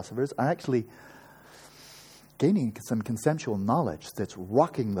natural philosophers are actually gaining some consensual knowledge that's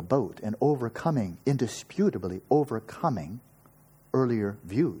rocking the boat and indisputably overcoming earlier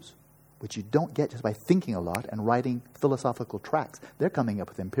views, which you don't get just by thinking a lot and writing philosophical tracts. They're coming up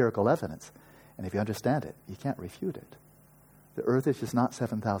with empirical evidence. And if you understand it, you can't refute it. The earth is just not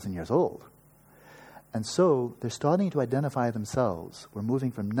 7,000 years old. And so they're starting to identify themselves. We're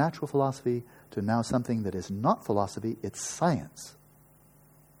moving from natural philosophy to now something that is not philosophy, it's science.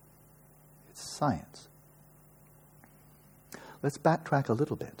 It's science. Let's backtrack a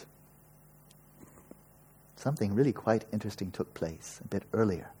little bit. Something really quite interesting took place a bit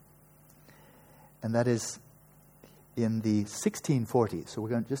earlier. And that is in the 1640s. So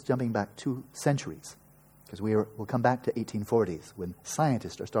we're just jumping back 2 centuries. Because we'll come back to 1840s when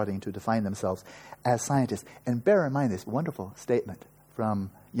scientists are starting to define themselves as scientists. And bear in mind this wonderful statement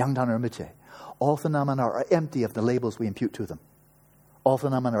from Yangdan Rinpoche. All phenomena are empty of the labels we impute to them. All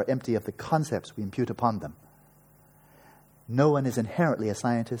phenomena are empty of the concepts we impute upon them. No one is inherently a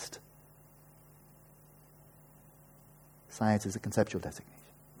scientist. Science is a conceptual designation.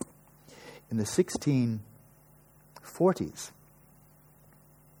 In the 1640s,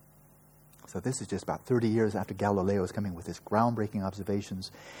 so this is just about 30 years after Galileo is coming with his groundbreaking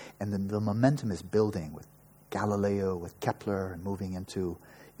observations, and then the momentum is building with Galileo, with Kepler, and moving into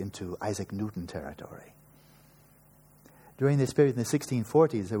Isaac Newton territory. During this period in the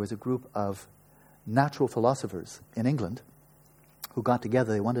 1640s, there was a group of natural philosophers in England who got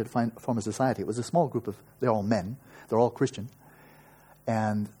together. They wanted to form a society. It was a small group of, they're all men, they're all Christian,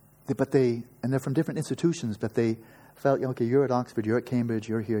 and they're from different institutions, but they felt, okay, you're at Oxford, you're at Cambridge,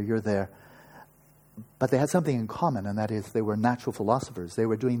 you're here, you're there. But they had something in common, and that is they were natural philosophers. They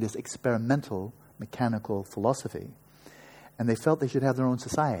were doing this experimental, mechanical philosophy, and they felt they should have their own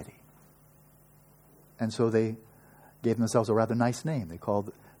society. And so they gave themselves a rather nice name.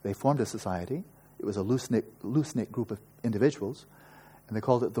 They formed a society. It was a loose-knit group of individuals, and they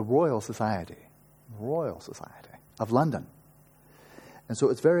called it the Royal Society of London. And so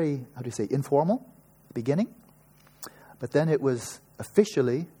it's very, informal at the beginning, but then it was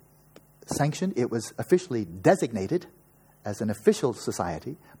officially sanctioned. It was officially designated as an official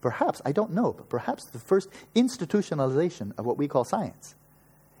society. Perhaps, I don't know, but perhaps the first institutionalization of what we call science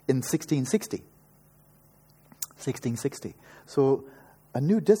in 1660. So a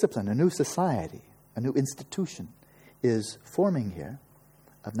new discipline, a new society, a new institution is forming here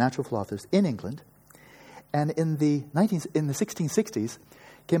of natural philosophers in England. And in the 1660s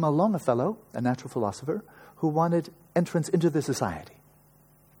came along a fellow, a natural philosopher, who wanted entrance into the society.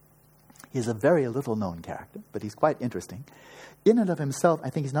 He's a very little known character, but he's quite interesting. In and of himself, I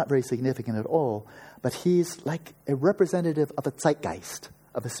think he's not very significant at all, but he's like a representative of a zeitgeist,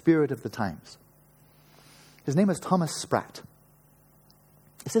 of a spirit of the times. His name is Thomas Sprat.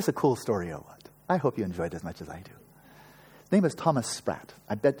 Is this a cool story or what? I hope you enjoyed it as much as I do. His name is Thomas Sprat.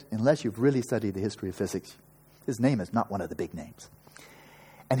 I bet unless you've really studied the history of physics, his name is not one of the big names.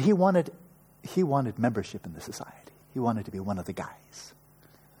 And he wanted membership in the society. He wanted to be one of the guys.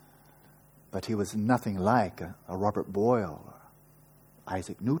 But he was nothing like a Robert Boyle or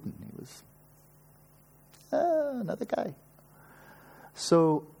Isaac Newton. He was another guy.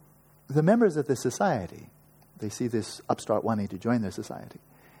 So the members of the society, they see this upstart wanting to join their society,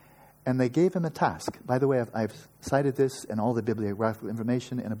 and they gave him a task. By the way, I've cited this and all the bibliographical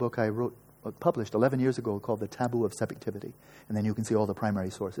information in a book I published 11 years ago called The Taboo of Subjectivity. And then you can see all the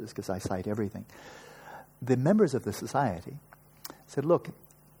primary sources because I cite everything. The members of the society said, look,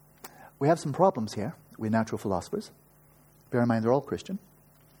 we have some problems here. We're natural philosophers. Bear in mind, they're all Christian.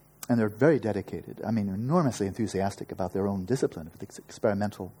 And they're very dedicated, enormously enthusiastic about their own discipline of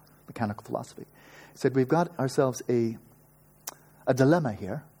experimental mechanical philosophy. He said, we've got ourselves a dilemma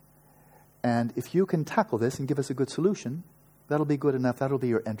here. And if you can tackle this and give us a good solution, that'll be good enough. That'll be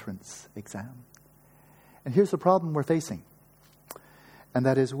your entrance exam. And here's the problem we're facing. And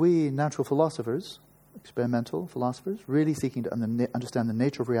that is we natural philosophers, experimental philosophers, really seeking to understand the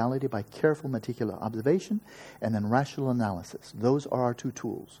nature of reality by careful, meticulous observation and then rational analysis. Those are our two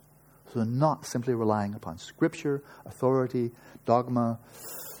tools. So not simply relying upon scripture, authority, dogma,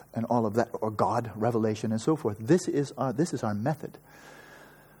 and all of that, or God, revelation, and so forth. This is our method.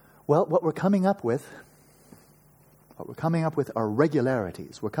 Well, what we're coming up with are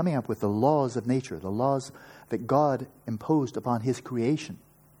regularities. We're coming up with the laws of nature, the laws that God imposed upon his creation.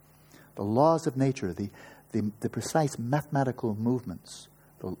 The laws of nature, the precise mathematical movements,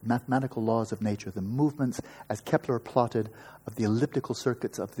 the mathematical laws of nature, the movements as Kepler plotted of the elliptical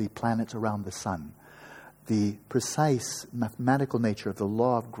circuits of the planets around the sun, the precise mathematical nature of the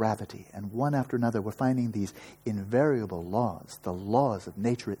law of gravity. And one after another, we're finding these invariable laws, the laws of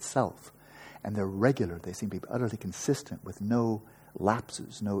nature itself. And they're regular. They seem to be utterly consistent with no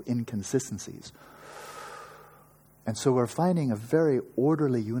lapses, no inconsistencies. And so we're finding a very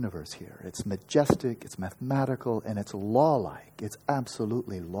orderly universe here. It's majestic, it's mathematical, and it's law-like. It's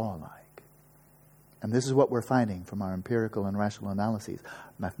absolutely law-like. And this is what we're finding from our empirical and rational analyses,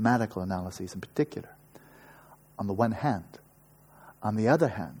 mathematical analyses in particular. On the one hand. On the other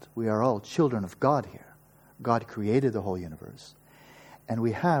hand, we are all children of God here. God created the whole universe. And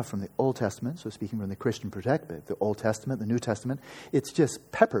we have from the Old Testament, so speaking from the Christian perspective, the Old Testament, the New Testament, it's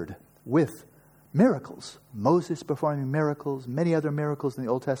just peppered with miracles. Moses performing miracles, many other miracles in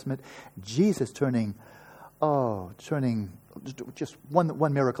the Old Testament. Jesus turning just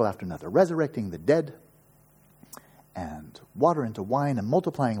one miracle after another. Resurrecting the dead and water into wine and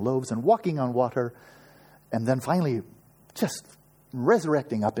multiplying loaves and walking on water. And then finally just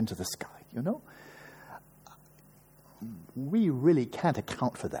resurrecting up into the sky, We really can't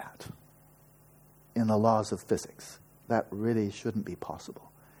account for that in the laws of physics. That really shouldn't be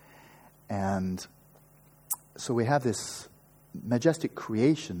possible. And so we have this majestic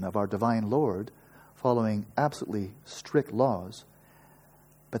creation of our divine Lord following absolutely strict laws.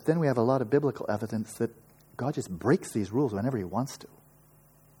 But then we have a lot of biblical evidence that God just breaks these rules whenever he wants to.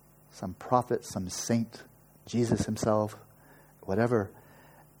 Some prophet, some saint, Jesus himself, whatever.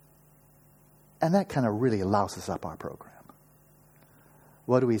 And that kind of really louses up our program.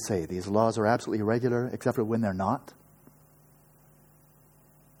 what do we say? These laws are absolutely irregular, except for when they're not.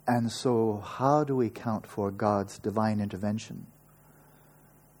 And so how do we account for God's divine intervention,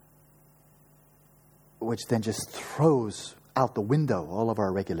 which then just throws out the window all of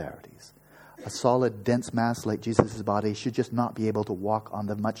our regularities? A solid, dense mass like Jesus' body should just not be able to walk on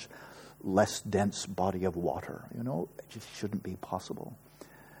the much less dense body of water. You know, it just shouldn't be possible.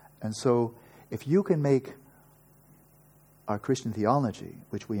 And so if you can make our Christian theology,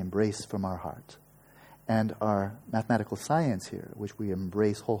 which we embrace from our heart, and our mathematical science here, which we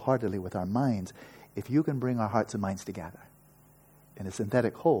embrace wholeheartedly with our minds, if you can bring our hearts and minds together in a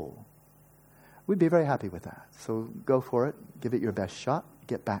synthetic whole, we'd be very happy with that. So go for it, give it your best shot,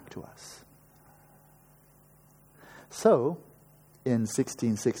 get back to us. So, in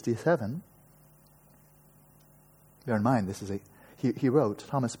 1667, bear in mind,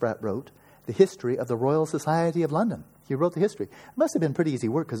 Thomas Sprat wrote, the history of the Royal Society of London. He wrote the history. It must have been pretty easy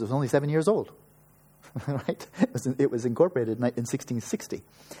work because it was only 7 years old. Right? It was incorporated in 1660.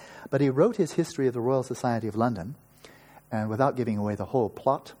 But he wrote his history of the Royal Society of London, and without giving away the whole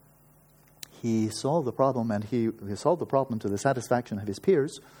plot, he solved the problem, and he solved the problem to the satisfaction of his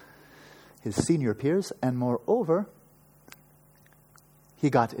peers, his senior peers, and moreover, he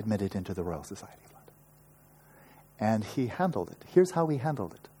got admitted into the Royal Society of London. And he handled it. Here's how he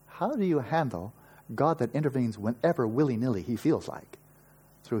handled it. How do you handle God that intervenes whenever willy-nilly he feels like?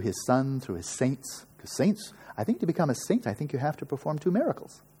 Through his Son, through his saints. Because saints, I think to become a saint, I think you have to perform 2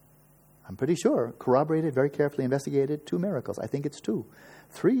 miracles. I'm pretty sure, corroborated, very carefully investigated, 2 miracles. I think it's 2.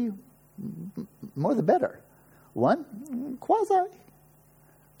 3, more the better. 1, quasi.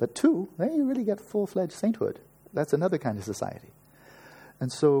 But 2, then you really get full-fledged sainthood. That's another kind of society.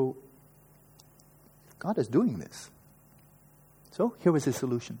 And so, God is doing this. So, here was his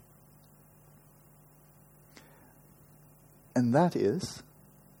solution. And that is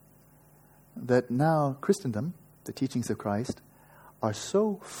that now Christendom, the teachings of Christ, are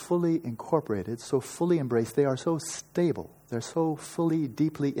so fully incorporated, so fully embraced, they are so stable, they're so fully,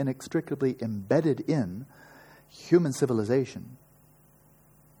 deeply, inextricably embedded in human civilization,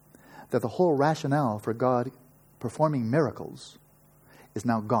 that the whole rationale for God performing miracles is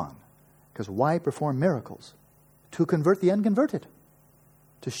now gone. Because why perform miracles? To convert the unconverted,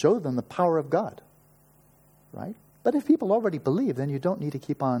 to show them the power of God, right? But if people already believe, then you don't need to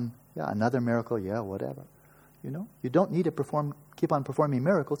keep on, another miracle, whatever. You know, you don't need to keep on performing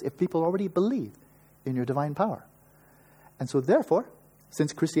miracles if people already believe in your divine power. And so therefore,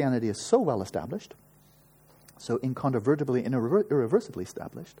 since Christianity is so well established, so incontrovertibly and irreversibly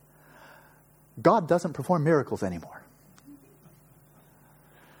established, God doesn't perform miracles anymore.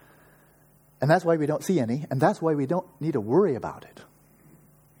 And that's why we don't see any, and that's why we don't need to worry about it.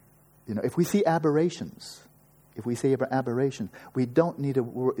 You know, if we see aberrations, we don't need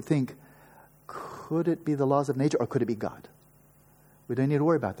to think, could it be the laws of nature or could it be God? We don't need to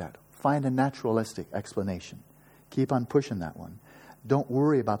worry about that. Find a naturalistic explanation. Keep on pushing that one. Don't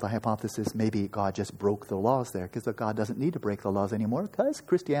worry about the hypothesis, maybe God just broke the laws there, because God doesn't need to break the laws anymore because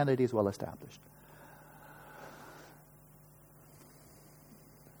Christianity is well established.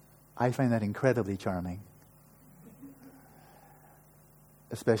 I find that incredibly charming,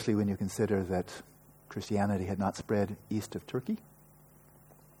 especially when you consider that Christianity had not spread east of Turkey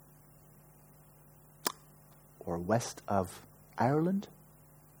or west of Ireland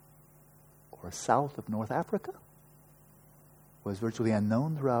or south of North Africa. Was virtually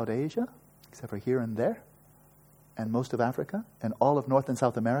unknown throughout Asia, except for here and there, and most of Africa, and all of North and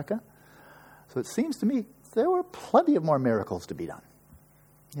South America. So it seems to me there were plenty of more miracles to be done.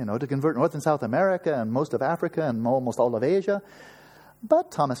 You know, to convert North and South America and most of Africa and almost all of Asia.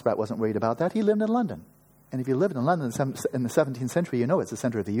 But Thomas Sprat wasn't worried about that. He lived in London. And if you lived in London in the 17th century, you know it's the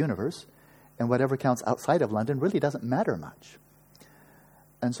center of the universe. And whatever counts outside of London really doesn't matter much.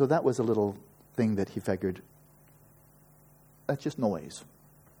 And so that was a little thing that he figured, that's just noise.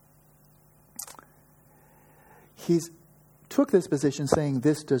 He took this position saying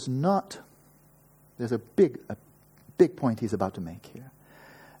this does not, there's a big point he's about to make here.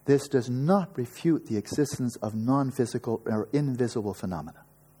 This does not refute the existence of non-physical or invisible phenomena.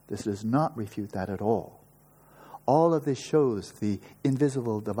 This does not refute that at all. All of this shows the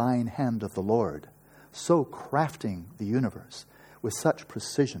invisible divine hand of the Lord, so crafting the universe with such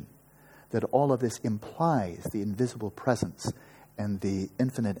precision that all of this implies the invisible presence and the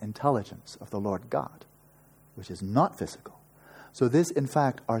infinite intelligence of the Lord God, which is not physical. So this, in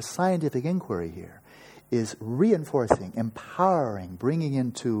fact, our scientific inquiry here is reinforcing, empowering, bringing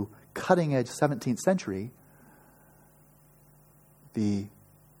into cutting-edge 17th century the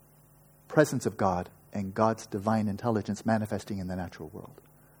presence of God and God's divine intelligence manifesting in the natural world.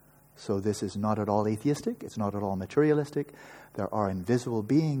 So this is not at all atheistic. It's not at all materialistic. There are invisible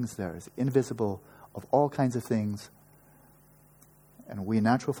beings. There is invisible of all kinds of things. And we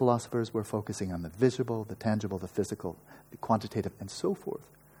natural philosophers, we're focusing on the visible, the tangible, the physical, the quantitative, and so forth.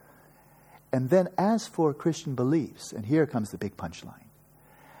 And then as for Christian beliefs, and here comes the big punchline.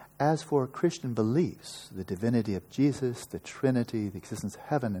 As for Christian beliefs, the divinity of Jesus, the Trinity, the existence of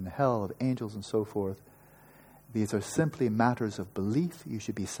heaven and hell, of angels and so forth, these are simply matters of belief. You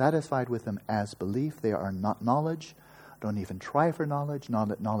should be satisfied with them as belief. They are not knowledge. Don't even try for knowledge.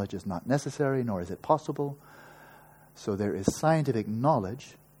 Knowledge is not necessary, nor is it possible. So there is scientific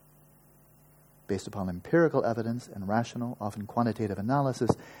knowledge based upon empirical evidence and rational, often quantitative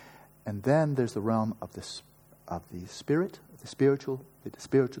analysis. And then there's the realm of the spirit, the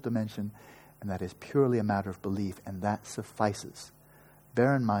spiritual dimension, and that is purely a matter of belief, and that suffices.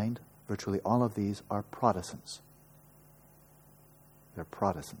 Bear in mind, virtually all of these are Protestants. They're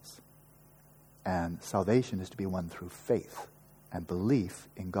Protestants. And salvation is to be won through faith and belief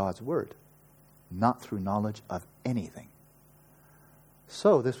in God's Word, not through knowledge of anything.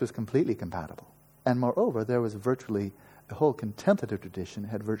 So this was completely compatible. And moreover, there was virtually, the whole contemplative tradition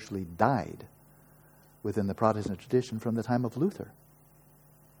had virtually died within the Protestant tradition from the time of Luther.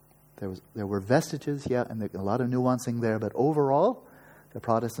 There were vestiges, yeah, and a lot of nuancing there, but overall, the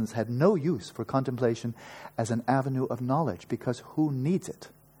Protestants had no use for contemplation as an avenue of knowledge, because who needs it?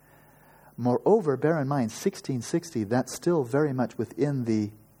 Moreover, bear in mind, 1660, that's still very much within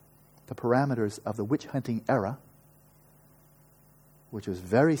the parameters of the witch hunting era, which was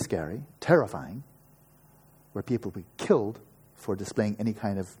very scary, terrifying, where people would be killed for displaying any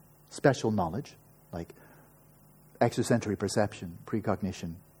kind of special knowledge, like extrasensory perception,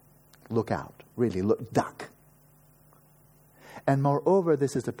 precognition, look out, really look, duck. And moreover,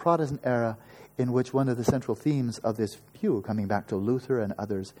 this is the Protestant era in which one of the central themes of this view, coming back to Luther and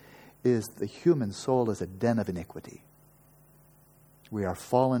others, is the human soul is a den of iniquity. We are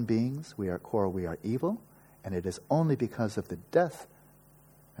fallen beings, we are evil, and it is only because of the death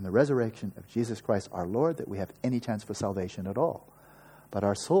and the resurrection of Jesus Christ our Lord that we have any chance for salvation at all. But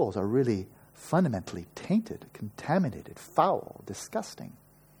our souls are really fundamentally tainted, contaminated, foul, disgusting.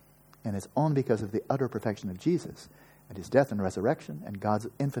 And it's only because of the utter perfection of Jesus and his death and resurrection and God's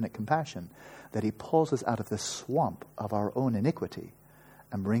infinite compassion that he pulls us out of the swamp of our own iniquity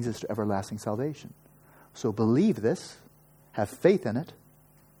and brings us to everlasting salvation. So believe this, have faith in it,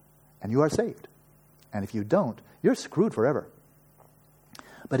 and you are saved. And if you don't, you're screwed forever.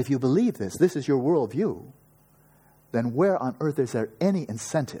 But if you believe this is your worldview, then where on earth is there any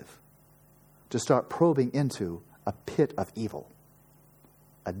incentive to start probing into a pit of evil,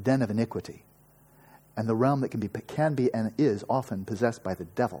 a den of iniquity, and the realm that can be and is often possessed by the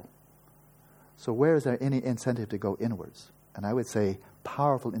devil? So where is there any incentive to go inwards? And I would say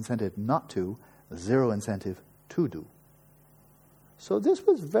powerful incentive not to, zero incentive to do. So this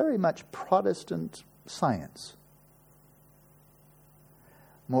was very much Protestant science.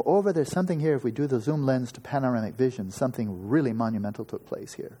 Moreover, there's something here, if we do the zoom lens to panoramic vision, something really monumental took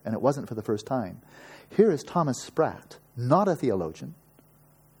place here. And it wasn't for the first time. Here is Thomas Spratt, not a theologian,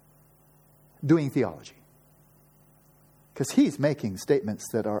 doing theology. Because he's making statements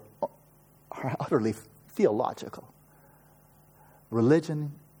that are utterly theological.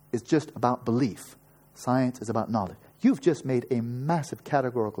 Religion is just about belief. Science is about knowledge. You've just made a massive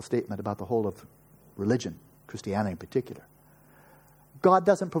categorical statement about the whole of religion, Christianity in particular. God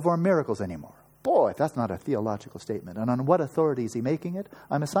doesn't perform miracles anymore. Boy, if that's not a theological statement. And on what authority is he making it?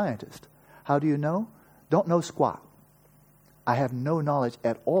 I'm a scientist. How do you know? Don't know squat. I have no knowledge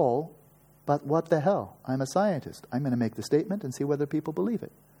at all, but what the hell? I'm a scientist. I'm going to make the statement and see whether people believe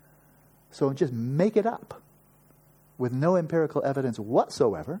it. So just make it up with no empirical evidence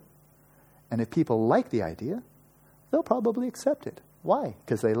whatsoever. And if people like the idea, they'll probably accept it. Why?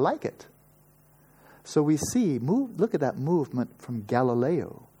 Because they like it. So we see, look at that movement from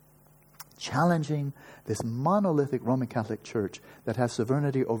Galileo, challenging this monolithic Roman Catholic Church that has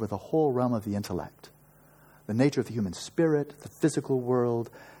sovereignty over the whole realm of the intellect. The nature of the human spirit, the physical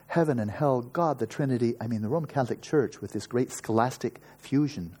world, heaven and hell, God, the Trinity. I mean, the Roman Catholic Church, with this great scholastic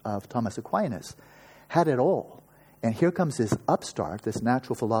fusion of Thomas Aquinas, had it all. And here comes this upstart, this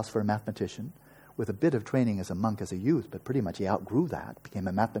natural philosopher and mathematician, with a bit of training as a monk as a youth, but pretty much he outgrew that, became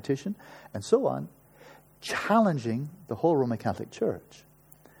a mathematician, and so on, challenging the whole Roman Catholic Church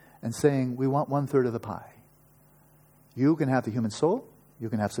and saying, we want 1/3 of the pie. You can have the human soul, you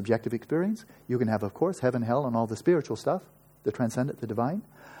can have subjective experience, you can have, of course, heaven, hell, and all the spiritual stuff, the transcendent, the divine,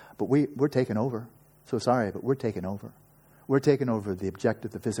 but we're taking over. So sorry, but we're taking over. We're taking over the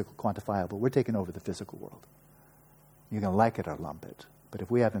objective, the physical, quantifiable. We're taking over the physical world. You can like it or lump it. But if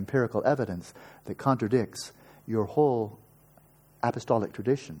we have empirical evidence that contradicts your whole apostolic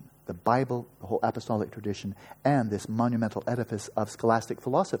tradition, the Bible, the whole apostolic tradition, and this monumental edifice of scholastic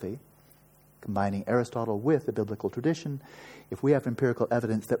philosophy, combining Aristotle with the biblical tradition, if we have empirical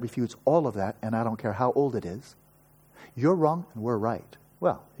evidence that refutes all of that, and I don't care how old it is, you're wrong and we're right.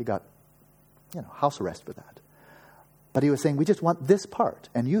 Well, he got, house arrest for that. But he was saying, we just want this part.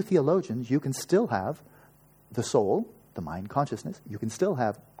 And you theologians, you can still have the soul, the mind, consciousness. You can still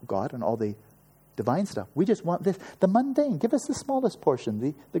have God and all the divine stuff. We just want this, the mundane. Give us the smallest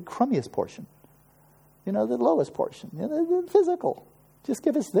portion, the crummiest portion. The lowest portion, the physical. Just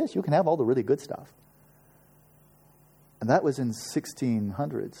give us this. You can have all the really good stuff. And that was in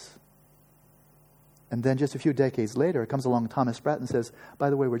 1600s. And then just a few decades later, comes along Thomas Spratt and says, by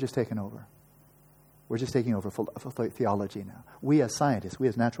the way, we're just taking over. We're just taking over theology now. We as scientists, we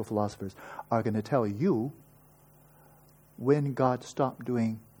as natural philosophers, are going to tell you when God stopped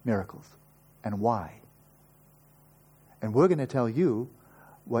doing miracles and why. And we're going to tell you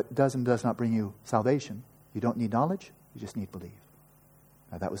what does and does not bring you salvation. You don't need knowledge, you just need belief.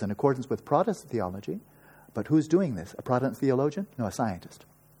 Now that was in accordance with Protestant theology, but who's doing this? A Protestant theologian? No, a scientist.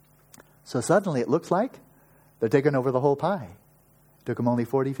 So suddenly it looks like they're taking over the whole pie. It took them only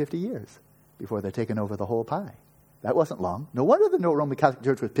 40, 50 years before they're taking over the whole pie. That wasn't long. No wonder the Roman Catholic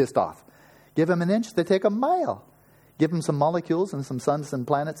Church was pissed off. Give them an inch, they take a mile. Give them some molecules and some suns and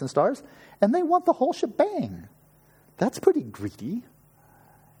planets and stars, and they want the whole shebang. That's pretty greedy,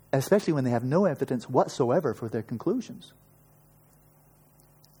 especially when they have no evidence whatsoever for their conclusions.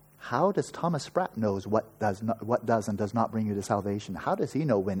 How does Thomas Spratt knows what does and does not bring you to salvation? How does he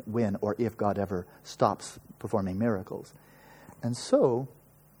know when or if God ever stops performing miracles? And so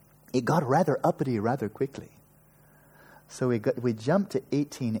it got rather uppity rather quickly. So we jumped to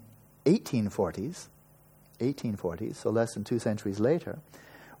 1840s, so less than 2 centuries later,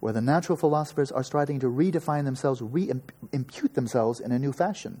 where the natural philosophers are starting to redefine themselves, impute themselves in a new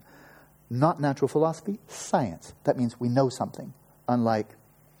fashion. Not natural philosophy, science. That means we know something, unlike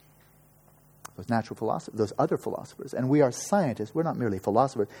those natural philosophers, those other philosophers. And we are scientists. We're not merely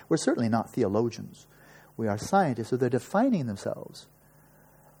philosophers. We're certainly not theologians. We are scientists, so they're defining themselves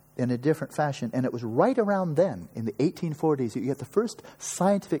in a different fashion. And it was right around then, in the 1840s, you get the first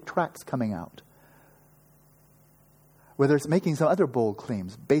scientific tracts coming out, where they're making some other bold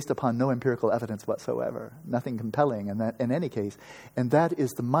claims based upon no empirical evidence whatsoever, nothing compelling in any case. And that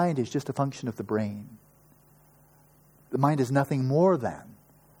is the mind is just a function of the brain. The mind is nothing more than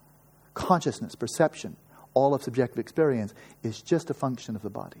consciousness, perception, all of subjective experience is just a function of the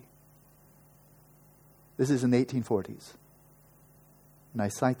body. This is in the 1840s. And I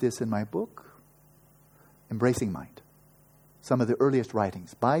cite this in my book, Embracing Mind. Some of the earliest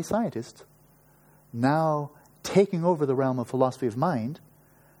writings by scientists now taking over the realm of philosophy of mind.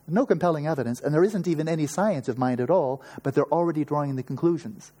 No compelling evidence, and there isn't even any science of mind at all, but they're already drawing the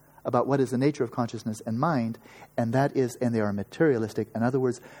conclusions about what is the nature of consciousness and mind, and they are materialistic. In other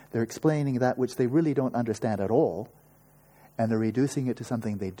words, they're explaining that which they really don't understand at all, and they're reducing it to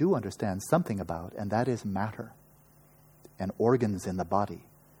something they do understand something about, and that is matter and organs in the body.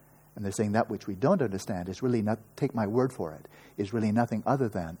 And they're saying that which we don't understand is really not, take my word for it, is really nothing other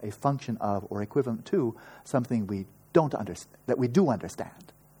than a function of or equivalent to something we don't understand, that we do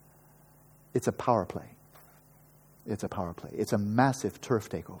understand. It's a power play. It's a power play. It's a massive turf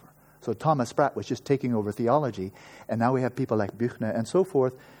takeover. So Thomas Spratt was just taking over theology, and now we have people like Büchner and so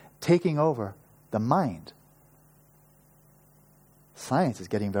forth taking over the mind. Science is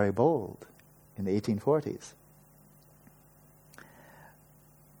getting very bold in the 1840s.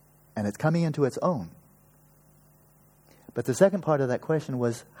 And it's coming into its own. But the second part of that question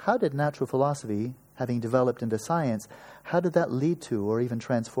was, how did natural philosophy, having developed into science, how did that lead to or even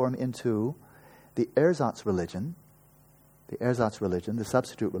transform into the ersatz religion, the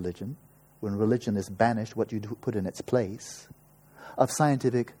substitute religion, when religion is banished, what you put in its place, of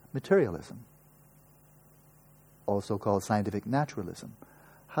scientific materialism, also called scientific naturalism?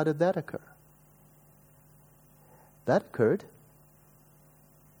 How did that occur? That occurred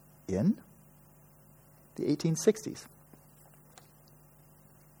in the 1860s.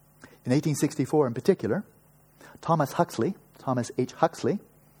 In 1864 in particular, Thomas H. Huxley,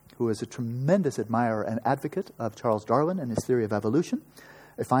 who is a tremendous admirer and advocate of Charles Darwin and his theory of evolution,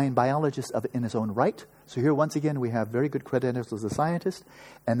 a fine biologist in his own right. So here once again we have very good credentials as a scientist,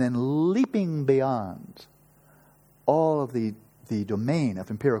 and then leaping beyond all of the domain of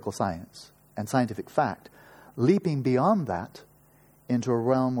empirical science and scientific fact, leaping beyond that into a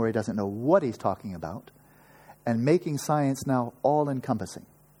realm where he doesn't know what he's talking about, and making science now all-encompassing.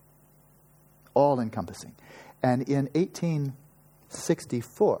 All-encompassing. And in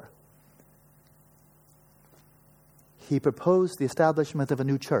 1864, he proposed the establishment of a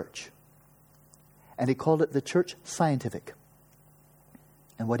new church. And he called it the Church Scientific.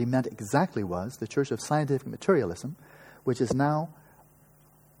 And what he meant exactly was the Church of Scientific Materialism, which is now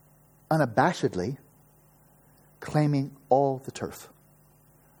unabashedly claiming all the turf.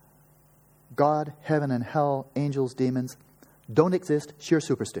 God, heaven and hell, angels, demons, don't exist, sheer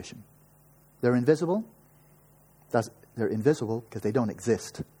superstition. They're invisible. They're invisible because they don't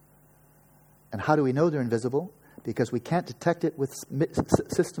exist. And how do we know they're invisible? Because we can't detect it with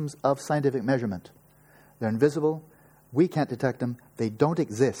systems of scientific measurement. They're invisible. We can't detect them. They don't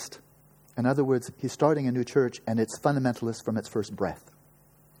exist. In other words, he's starting a new church, and it's fundamentalist from its first breath.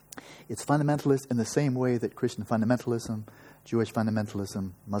 It's fundamentalist in the same way that Christian fundamentalism, Jewish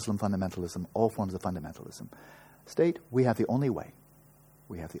fundamentalism, Muslim fundamentalism, all forms of fundamentalism state we have the only way.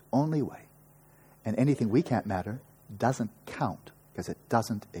 We have the only way. And anything we can't matter doesn't count because it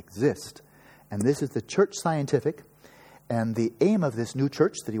doesn't exist. And this is the Church Scientific. And the aim of this new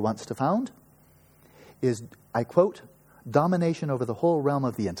church that he wants to found is, I quote, domination over the whole realm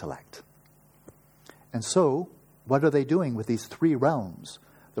of the intellect. And so, what are they doing with these three realms?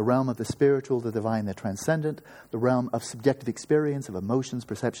 The realm of the spiritual, the divine, the transcendent, the realm of subjective experience, of emotions,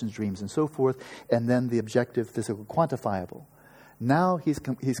 perceptions, dreams, and so forth, and then the objective, physical, quantifiable. Now he's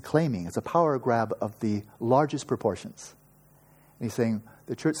claiming it's a power grab of the largest proportions. And he's saying,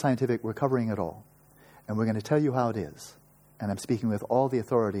 the Church Scientific, we're covering it all. And we're going to tell you how it is. And I'm speaking with all the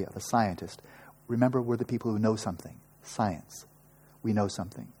authority of a scientist. Remember, we're the people who know something. Science. We know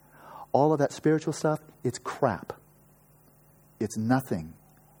something. All of that spiritual stuff, it's crap. It's nothing.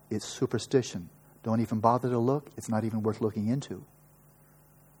 It's superstition. Don't even bother to look. It's not even worth looking into.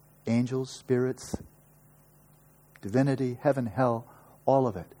 Angels, spirits, divinity, heaven, hell, all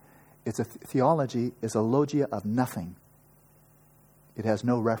of it. It's a theology is a logia of nothing. It has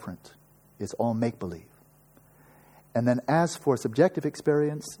no referent. It's all make-believe. And then as for subjective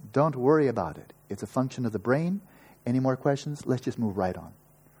experience, don't worry about it. It's a function of the brain. Any more questions? Let's just move right on.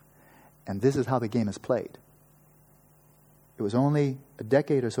 And this is how the game is played. It was only a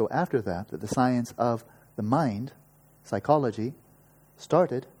decade or so after that the science of the mind, psychology,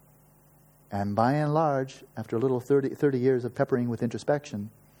 started. And by and large, after a little 30 years of peppering with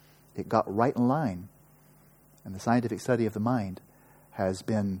introspection, it got right in line. And the scientific study of the mind has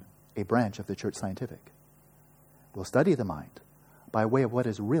been a branch of the Church Scientific. We'll study the mind by way of what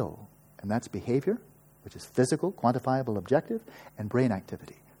is real, and that's behavior, which is physical, quantifiable, objective, and brain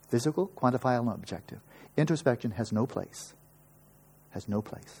activity. Physical, quantifiable, and objective. Introspection has no place. Has no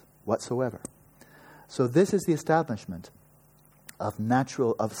place whatsoever. So this is the establishment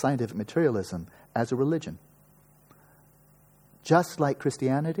of scientific materialism as a religion. Just like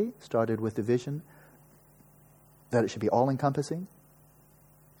Christianity started with the vision that it should be all-encompassing,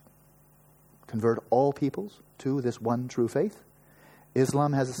 convert all peoples to this one true faith.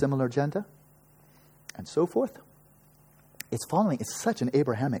 Islam has a similar agenda, and so forth. It's such an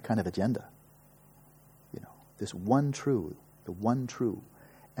Abrahamic kind of agenda. This one true, the one true.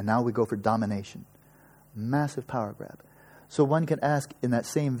 And now we go for domination. Massive power grab. So one can ask in that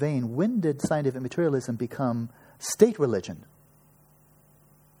same vein, when did scientific materialism become state religion?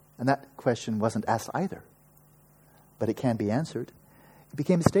 And that question wasn't asked either. But it can be answered. It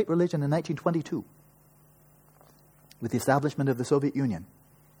became a state religion in 1922 with the establishment of the Soviet Union.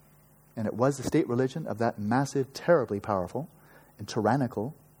 And it was the state religion of that massive, terribly powerful and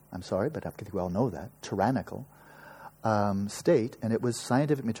tyrannical, I'm sorry, but I think we all know that, tyrannical state, and it was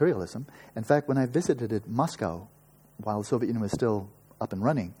scientific materialism. In fact, when I visited Moscow, while the Soviet Union was still up and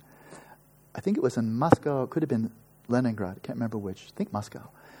running, I think it was in Moscow, it could have been Leningrad, I can't remember which, I think Moscow.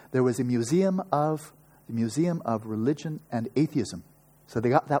 There was a Museum of Religion and Atheism. So they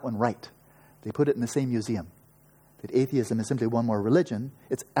got that one right. They put it in the same museum. That atheism is simply one more religion.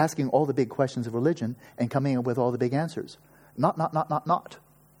 It's asking all the big questions of religion and coming up with all the big answers. Not.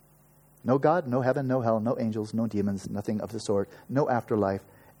 No God, no heaven, no hell, no angels, no demons, nothing of the sort, no afterlife,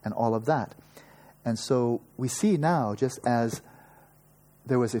 and all of that. And so we see now, just as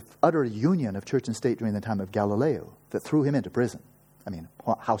there was an utter union of church and state during the time of Galileo that threw him into prison. I mean,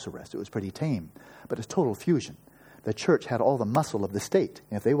 house arrest. It was pretty tame, but it's total fusion. The church had all the muscle of the state.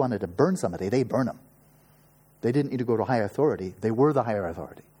 And if they wanted to burn somebody, they burn them. They didn't need to go to higher authority. They were the higher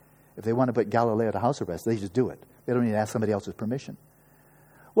authority. If they want to put Galileo to house arrest, they just do it. They don't need to ask somebody else's permission.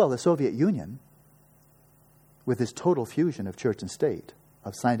 Well, the Soviet Union, with this total fusion of church and state,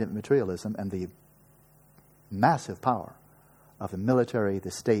 of scientific materialism and the massive power of the military,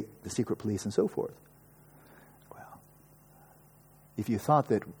 the state, the secret police, and so forth, if you thought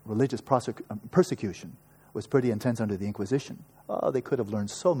that religious persecution was pretty intense under the Inquisition, they could have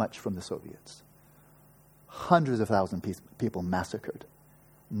learned so much from the Soviets. Hundreds of thousands of people massacred.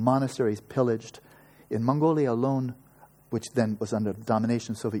 Monasteries pillaged. In Mongolia alone, which then was under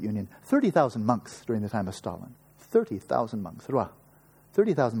domination of the Soviet Union, 30,000 monks during the time of Stalin. 30,000 monks.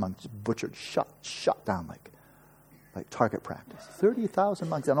 30,000 monks butchered, shot down like target practice. 30,000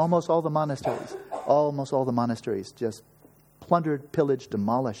 monks, and almost all the monasteries just plundered, pillaged,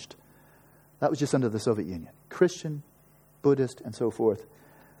 demolished. That was just under the Soviet Union. Christian, Buddhist, and so forth.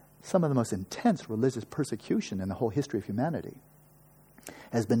 Some of the most intense religious persecution in the whole history of humanity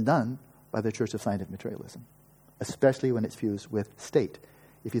has been done by the Church of Scientific Materialism, especially when it's fused with state.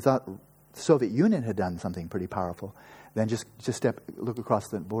 If you thought the Soviet Union had done something pretty powerful, then just look across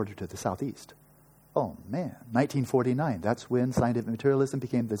the border to the southeast. Oh man, 1949, that's when scientific materialism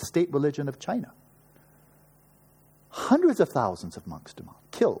became the state religion of China. Hundreds of thousands of monks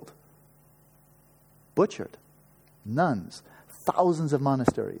killed, butchered, nuns, thousands of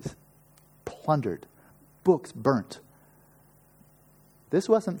monasteries plundered, books burnt. This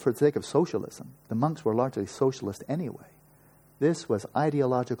wasn't for the sake of socialism. The monks were largely socialist anyway. This was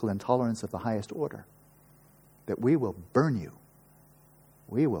ideological intolerance of the highest order. That we will burn you.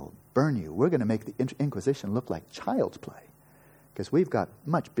 We will burn you. We're going to make the Inquisition look like child's play because we've got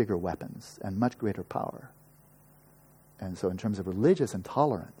much bigger weapons and much greater power. And so in terms of religious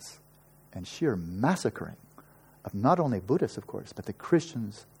intolerance and sheer massacring of not only Buddhists, of course, but the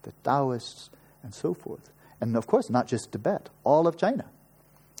Christians, the Taoists, and so forth. And of course, not just Tibet, all of China.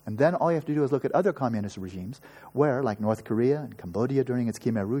 And then all you have to do is look at other communist regimes where, like North Korea and Cambodia during its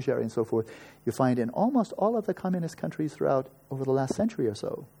Khmer Rouge era and so forth, you find in almost all of the communist countries throughout over the last century or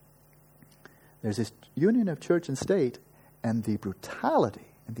so, there's this union of church and state, and the brutality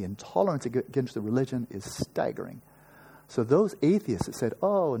and the intolerance against the religion is staggering. So those atheists that said,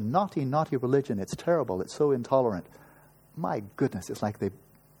 oh, naughty, naughty religion, it's terrible, it's so intolerant, my goodness, it's like they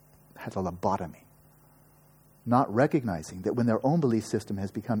had a lobotomy. Not recognizing that when their own belief system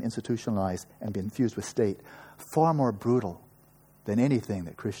has become institutionalized and been fused with state, far more brutal than anything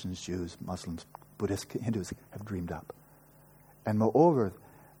that Christians, Jews, Muslims, Buddhists, Hindus have dreamed up. And moreover,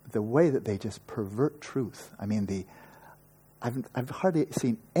 the way that they just pervert truth. I mean, I've hardly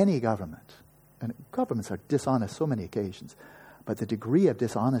seen any government, and governments are dishonest so many occasions, but the degree of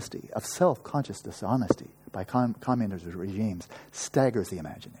dishonesty, of self-conscious dishonesty by communist regimes staggers the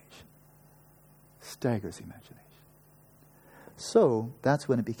imagination. Staggers the imagination. So that's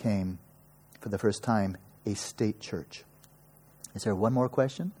when it became, for the first time, a state church. Is there one more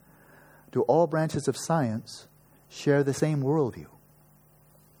question? Do all branches of science share the same worldview?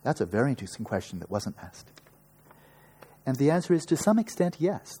 That's a very interesting question that wasn't asked. And the answer is, to some extent,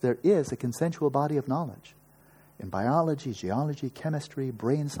 yes. There is a consensual body of knowledge. In biology, geology, chemistry,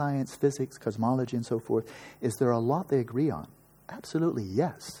 brain science, physics, cosmology, and so forth. Is there a lot they agree on? Absolutely,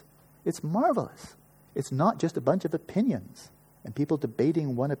 yes. It's marvelous. It's not just a bunch of opinions and people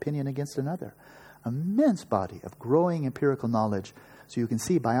debating one opinion against another. Immense body of growing empirical knowledge. So you can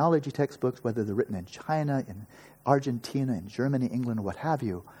see biology textbooks, whether they're written in China, in Argentina, in Germany, England, what have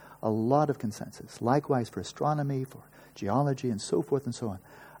you, a lot of consensus. Likewise for astronomy, for geology, and so forth and so on.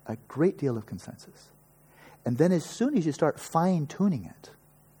 A great deal of consensus. And then as soon as you start fine-tuning it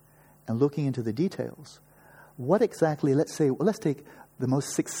and looking into the details, what exactly, let's take the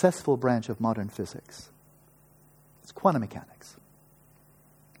most successful branch of modern physics. It's quantum mechanics.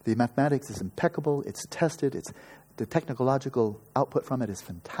 The mathematics is impeccable, it's tested, the technological output from it is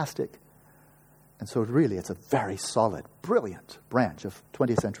fantastic. And so really it's a very solid, brilliant branch of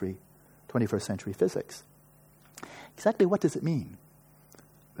 21st century physics. Exactly what does it mean?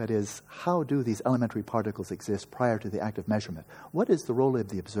 That is, how do these elementary particles exist prior to the act of measurement? What is the role of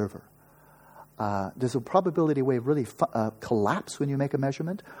the observer? Does a probability wave really collapse when you make a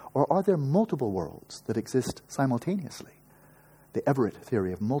measurement? Or are there multiple worlds that exist simultaneously? The Everett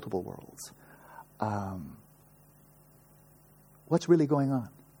theory of multiple worlds. What's really going on?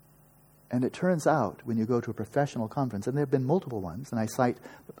 And it turns out, when you go to a professional conference, and there have been multiple ones, and I cite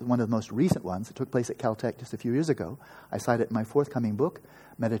one of the most recent ones that took place at Caltech just a few years ago. I cite it in my forthcoming book,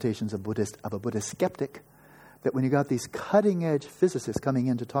 Meditations of a Buddhist Skeptic, that when you got these cutting-edge physicists coming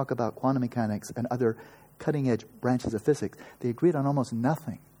in to talk about quantum mechanics and other cutting-edge branches of physics, they agreed on almost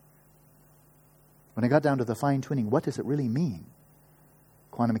nothing. When I got down to the fine-tuning, what does it really mean,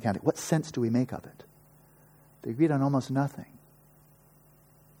 quantum mechanics? What sense do we make of it? They agreed on almost nothing.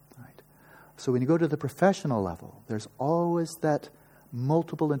 Right. So when you go to the professional level, there's always that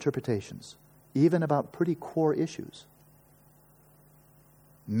multiple interpretations, even about pretty core issues.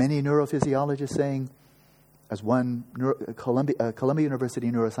 Many neurophysiologists saying As one Columbia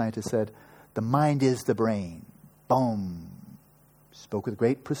University neuroscientist said, the mind is the brain. Boom. Spoke with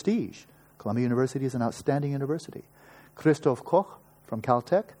great prestige. Columbia University is an outstanding university. Christoph Koch from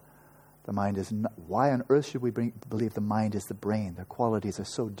Caltech, the mind is not, why on earth should we believe the mind is the brain? Their qualities are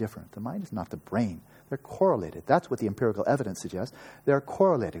so different. The mind is not the brain. They're correlated. That's what the empirical evidence suggests. They're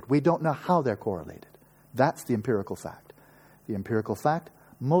correlated. We don't know how they're correlated. That's the empirical fact. The empirical fact,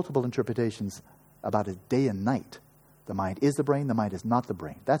 multiple interpretations about it day and night. The mind is the brain, the mind is not the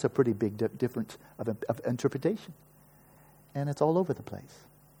brain. That's a pretty big difference of interpretation. And it's all over the place.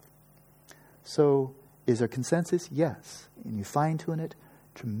 So, is there consensus? Yes. And you fine-tune it,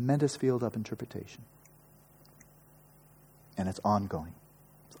 tremendous field of interpretation. And it's ongoing.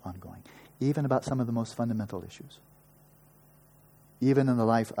 It's ongoing. Even about some of the most fundamental issues. Even in the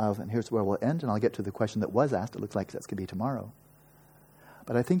life of, and here's where we'll end, and I'll get to the question that was asked. It looks like that's going to be tomorrow.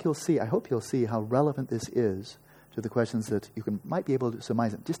 But I think I hope you'll see how relevant this is to the questions that might be able to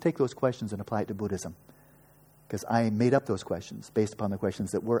surmise. Just take those questions and apply it to Buddhism. Because I made up those questions based upon the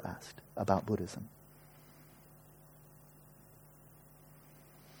questions that were asked about Buddhism.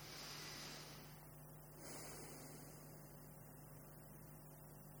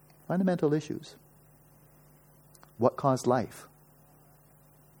 Fundamental issues. What caused life?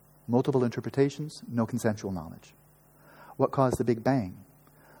 Multiple interpretations, no consensual knowledge. What caused the Big Bang?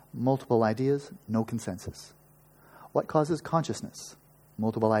 Multiple ideas, no consensus. What causes consciousness?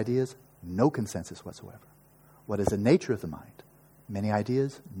 Multiple ideas, no consensus whatsoever. What is the nature of the mind? Many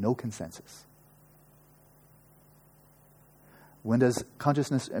ideas, no consensus. When does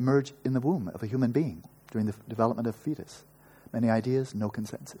consciousness emerge in the womb of a human being during the development of a fetus? Many ideas, no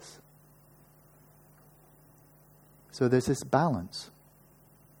consensus. So there's this balance.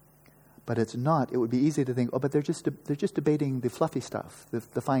 But it's not. It would be easy to think, but they're just debating the fluffy stuff,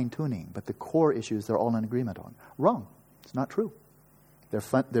 the fine-tuning, but the core issues they're all in agreement on. Wrong. It's not true.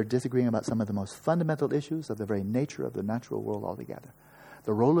 They're disagreeing about some of the most fundamental issues of the very nature of the natural world altogether.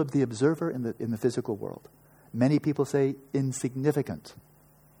 The role of the observer in the physical world. Many people say insignificant.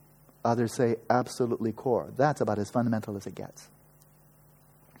 Others say absolutely core. That's about as fundamental as it gets.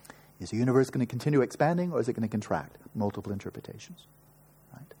 Is the universe going to continue expanding, or is it going to contract? Multiple interpretations.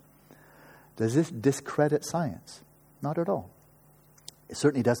 Right? Does this discredit science? Not at all. It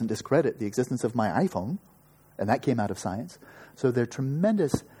certainly doesn't discredit the existence of my iPhone, and that came out of science. So there are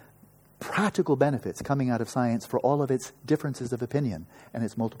tremendous practical benefits coming out of science for all of its differences of opinion and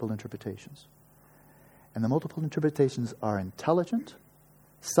its multiple interpretations. And the multiple interpretations are intelligent,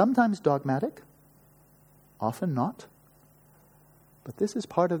 sometimes dogmatic, often not. But this is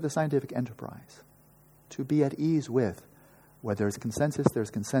part of the scientific enterprise, to be at ease with where there's consensus,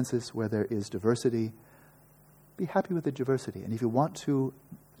 there's consensus. Where there is diversity, be happy with the diversity. And if you want to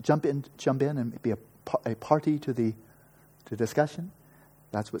jump in and be a party to the discussion,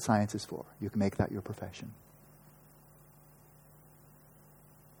 that's what science is for. You can make that your profession.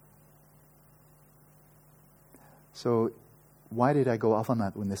 So why did I go off on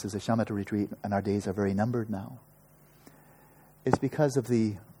that when this is a shamatha retreat and our days are very numbered now? It's because of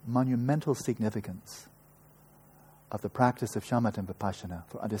the monumental significance of the practice of shamatha and vipassana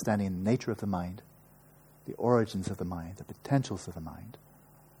for understanding the nature of the mind, the origins of the mind, the potentials of the mind,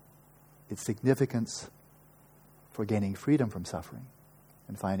 its significance for gaining freedom from suffering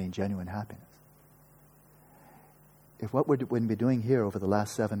and finding genuine happiness. If what we're going to be doing here over the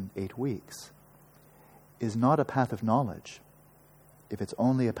last 7-8 weeks is not a path of knowledge, if it's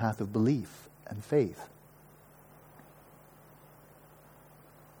only a path of belief and faith,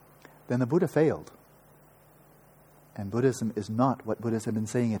 then the Buddha failed. And Buddhism is not what Buddhists have been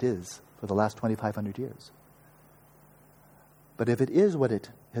saying it is for the last 2,500 years. But if it is what it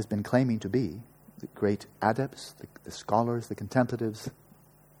has been claiming to be, the great adepts, the scholars, the contemplatives,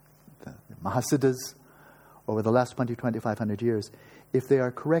 the Mahasiddhas, over the last 2,500 years, if they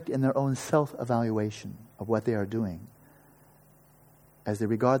are correct in their own self-evaluation of what they are doing, as they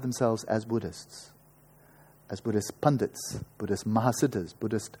regard themselves as Buddhists, as Buddhist pundits, Buddhist Mahasiddhas,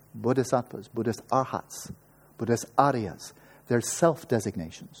 Buddhist Bodhisattvas, Buddhist Arhats, Buddhist Aryas, their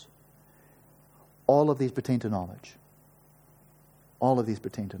self-designations. All of these pertain to knowledge. All of these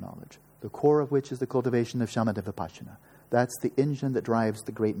pertain to knowledge, the core of which is the cultivation of shamatha vipassana. That's the engine that drives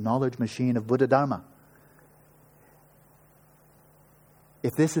the great knowledge machine of Buddha Dharma.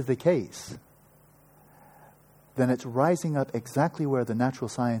 If this is the case, then it's rising up exactly where the natural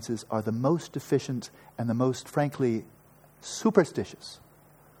sciences are the most deficient and the most, frankly, superstitious.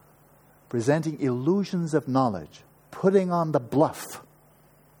 Presenting illusions of knowledge, putting on the bluff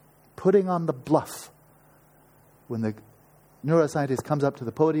when the neuroscientist comes up to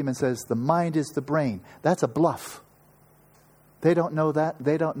the podium and says, the mind is the brain. That's a bluff. They don't know that.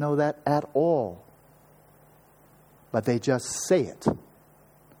 They don't know that at all. But they just say it.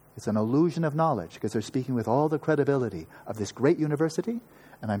 It's an illusion of knowledge because they're speaking with all the credibility of this great university,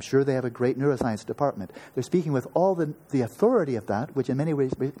 and I'm sure they have a great neuroscience department. They're speaking with all the authority of that, which in many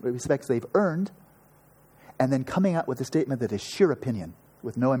respects they've earned, and then coming out with a statement that is sheer opinion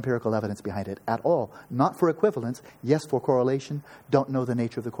with no empirical evidence behind it at all. Not for equivalence, yes for correlation, don't know the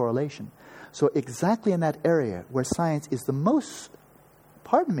nature of the correlation. So exactly in that area where science is the most,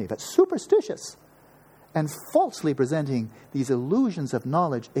 pardon me, but superstitious and falsely presenting these illusions of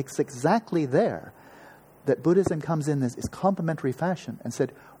knowledge, it's exactly there that Buddhism comes in this complementary fashion and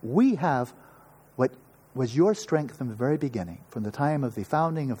said, we have what was your strength from the very beginning, from the time of the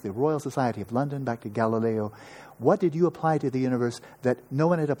founding of the Royal Society of London back to Galileo. What did you apply to the universe that no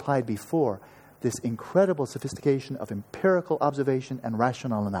one had applied before? This incredible sophistication of empirical observation and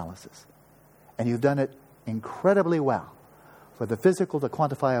rational analysis. And you've done it incredibly well for the physical, the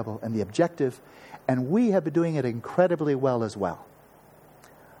quantifiable, and the objective. And we have been doing it incredibly well as well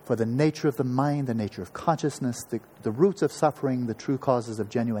for the nature of the mind, the nature of consciousness, the roots of suffering, the true causes of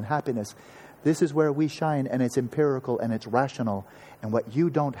genuine happiness. This is where we shine, and it's empirical and it's rational. And what you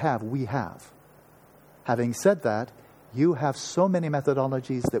don't have, we have. Having said that, you have so many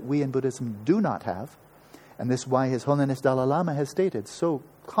methodologies that we in Buddhism do not have. And this is why His Holiness Dalai Lama has stated so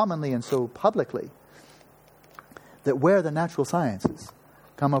commonly and so publicly that where the natural sciences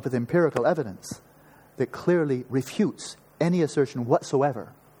come up with empirical evidence that clearly refutes any assertion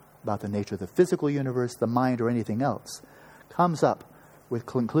whatsoever about the nature of the physical universe, the mind, or anything else, comes up with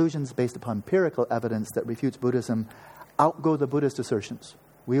conclusions based upon empirical evidence that refutes Buddhism, outgo the Buddhist assertions.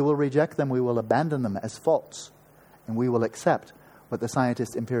 We will reject them, we will abandon them as false, and we will accept what the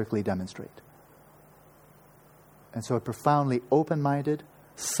scientists empirically demonstrate. And so a profoundly open-minded,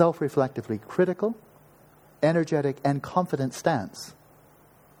 self-reflectively critical, energetic, and confident stance.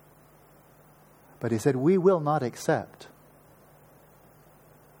 But he said, we will not accept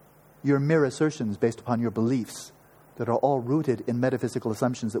your mere assertions based upon your beliefs that are all rooted in metaphysical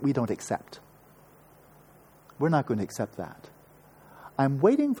assumptions that we don't accept. We're not going to accept that. I'm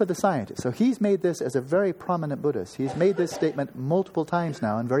waiting for the scientist. So he's made this as a very prominent Buddhist. He's made this statement multiple times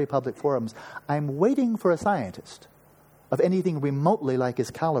now in very public forums. I'm waiting for a scientist of anything remotely like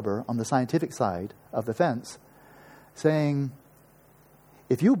his caliber on the scientific side of the fence saying,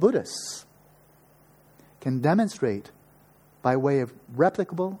 if you Buddhists can demonstrate by way of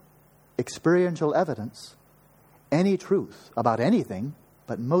replicable, experiential evidence any truth about anything,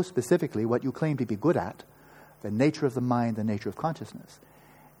 but most specifically what you claim to be good at, the nature of the mind, the nature of consciousness.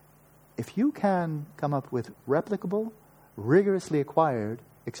 If you can come up with replicable, rigorously acquired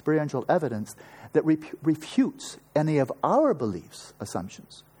experiential evidence that refutes any of our beliefs,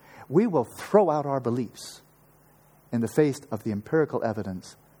 assumptions, we will throw out our beliefs in the face of the empirical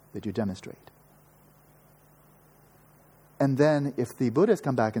evidence that you demonstrate. And then if the Buddhists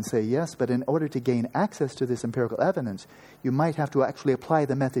come back and say, yes, but in order to gain access to this empirical evidence, you might have to actually apply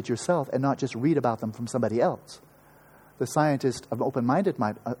the method yourself and not just read about them from somebody else. The scientist, an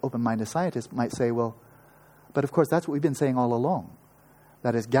open-minded scientist might say, well, but of course that's what we've been saying all along.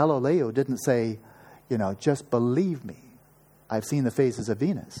 That is, Galileo didn't say, just believe me. I've seen the phases of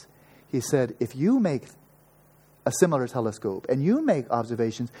Venus. He said, if you make a similar telescope and you make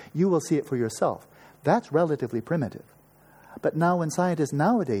observations, you will see it for yourself. That's relatively primitive. But now when scientists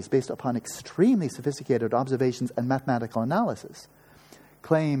nowadays, based upon extremely sophisticated observations and mathematical analysis,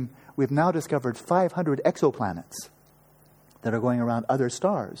 claim we've now discovered 500 exoplanets that are going around other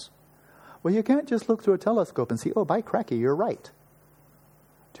stars. Well, you can't just look through a telescope and see, oh, by cracky, you're right.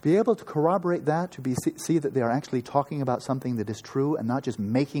 To be able to corroborate that, to see that they are actually talking about something that is true and not just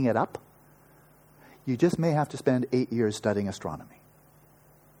making it up, you just may have to spend 8 years studying astronomy.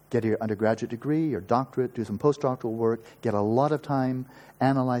 Get your undergraduate degree, your doctorate, do some postdoctoral work, get a lot of time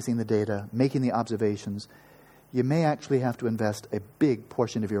analyzing the data, making the observations. You may actually have to invest a big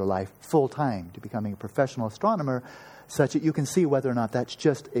portion of your life full-time to becoming a professional astronomer, such that you can see whether or not that's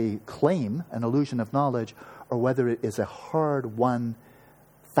just a claim, an illusion of knowledge, or whether it is a hard-won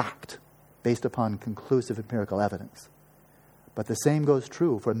fact based upon conclusive empirical evidence. But the same goes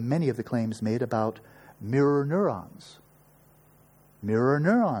true for many of the claims made about mirror neurons. Mirror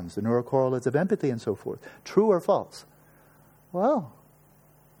neurons, the neural correlates of empathy and so forth. True or false? Well,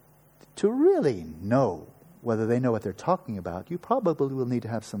 to really know whether they know what they're talking about, you probably will need to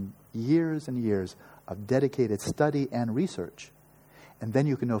have some years and years of dedicated study and research. And then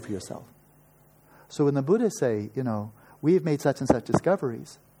you can know for yourself. So when the Buddhists say, we've made such and such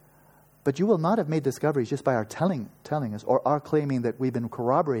discoveries, But you will not have made discoveries just by our telling us, or our claiming that we've been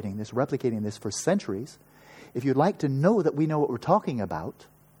corroborating this, replicating this for centuries. If you'd like to know that we know what we're talking about,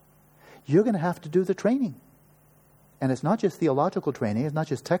 you're going to have to do the training. And it's not just theological training, it's not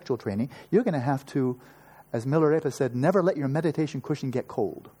just textual training. You're going to have to, as Milarepa said, never let your meditation cushion get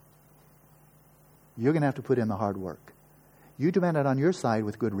cold. You're going to have to put in the hard work. You demand it on your side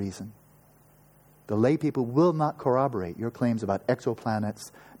with good reason. The lay people will not corroborate your claims about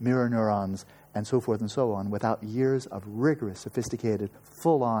exoplanets, mirror neurons, and so forth and so on without years of rigorous, sophisticated,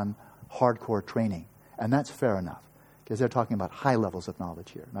 full-on, hardcore training. And that's fair enough, because they're talking about high levels of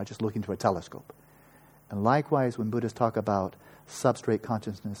knowledge here, not just looking through a telescope. And likewise, when Buddhists talk about substrate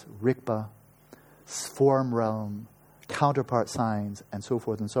consciousness, Rigpa, form realm, counterpart signs, and so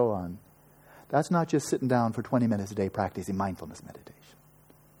forth and so on, that's not just sitting down for 20 minutes a day practicing mindfulness meditation.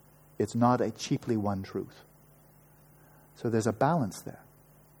 It's not a cheaply won truth. So there's a balance there.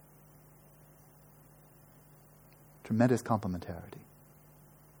 Tremendous complementarity.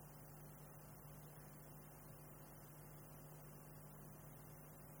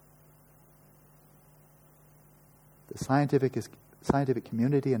 The scientific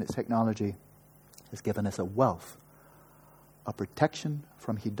community and its technology has given us a wealth of protection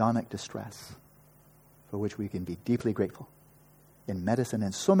from hedonic distress, for which we can be deeply grateful, in medicine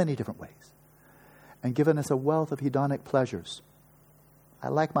in so many different ways, and given us a wealth of hedonic pleasures. I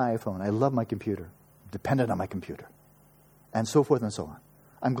like my iPhone. I love my computer. I'm dependent on my computer, and so forth and so on.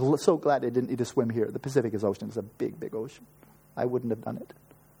 I'm so glad I didn't need to swim here. The Pacific Ocean is a big, big ocean. I wouldn't have done it.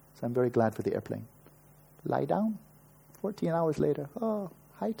 So I'm very glad for the airplane. Lie down. 14 hours later, oh,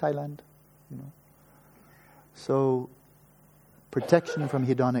 hi, Thailand. So, protection from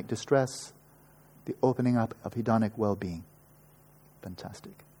hedonic distress, the opening up of hedonic well-being.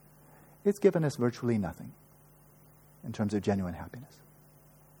 Fantastic. It's given us virtually nothing in terms of genuine happiness.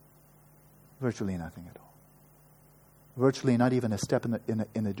 Virtually nothing at all. Virtually not even a step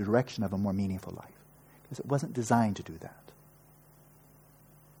in the direction of a more meaningful life, because it wasn't designed to do that.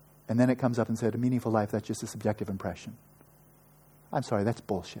 And then it comes up and said, a meaningful life, that's just a subjective impression. I'm sorry, that's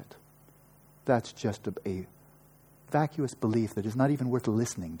bullshit. That's just a vacuous belief that is not even worth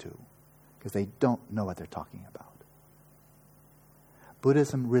listening to, because they don't know what they're talking about.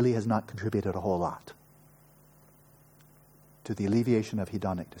 Buddhism really has not contributed a whole lot to the alleviation of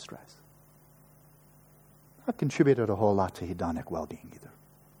hedonic distress. Not contributed a whole lot to hedonic well-being either.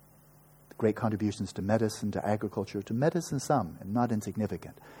 Great contributions to medicine, to agriculture, to medicine some, and not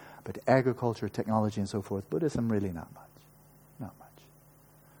insignificant, but to agriculture, technology, and so forth, Buddhism really not much. Not much.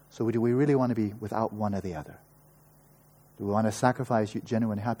 So do we really want to be without one or the other? Do we want to sacrifice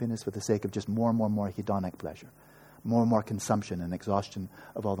genuine happiness for the sake of just more and more hedonic pleasure? More and more consumption and exhaustion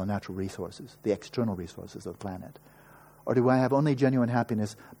of all the natural resources, the external resources of the planet? Or do I have only genuine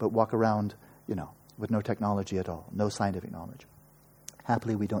happiness but walk around, with no technology at all, no scientific knowledge?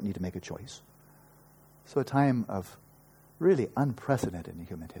 Happily, we don't need to make a choice. So a time of really unprecedented in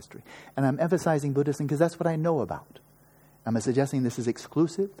human history. And I'm emphasizing Buddhism because that's what I know about. Am I suggesting this is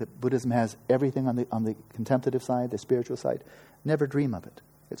exclusive, that Buddhism has everything on the contemplative side, the spiritual side? Never dream of it.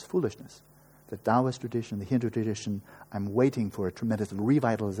 It's foolishness. The Taoist tradition, the Hindu tradition, I'm waiting for a tremendous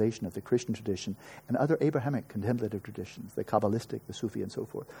revitalization of the Christian tradition and other Abrahamic contemplative traditions, the Kabbalistic, the Sufi, and so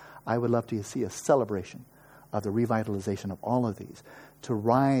forth. I would love to see a celebration of the revitalization of all of these, to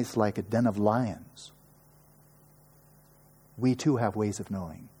rise like a den of lions. We too have ways of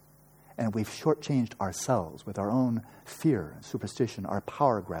knowing. And we've shortchanged ourselves with our own fear and superstition, our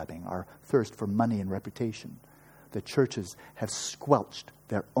power grabbing, our thirst for money and reputation. The churches have squelched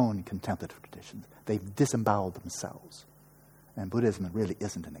their own contemplative traditions. They've disemboweled themselves. And Buddhism really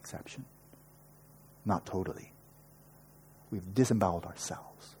isn't an exception. Not totally. We've disemboweled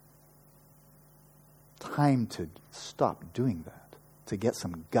ourselves. Time to stop doing that, to get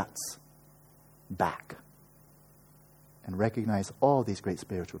some guts back and recognize all these great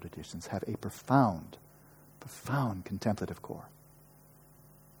spiritual traditions have a profound, profound contemplative core.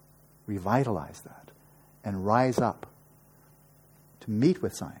 Revitalize that and rise up to meet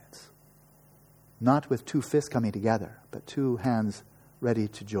with science, not with two fists coming together, but two hands ready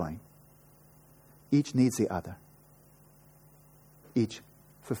to join. Each needs the other. Each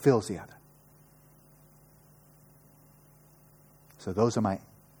fulfills the other. So those are my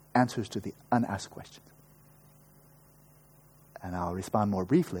answers to the unasked questions. And I'll respond more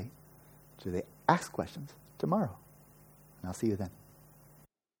briefly to the asked questions tomorrow. And I'll see you then.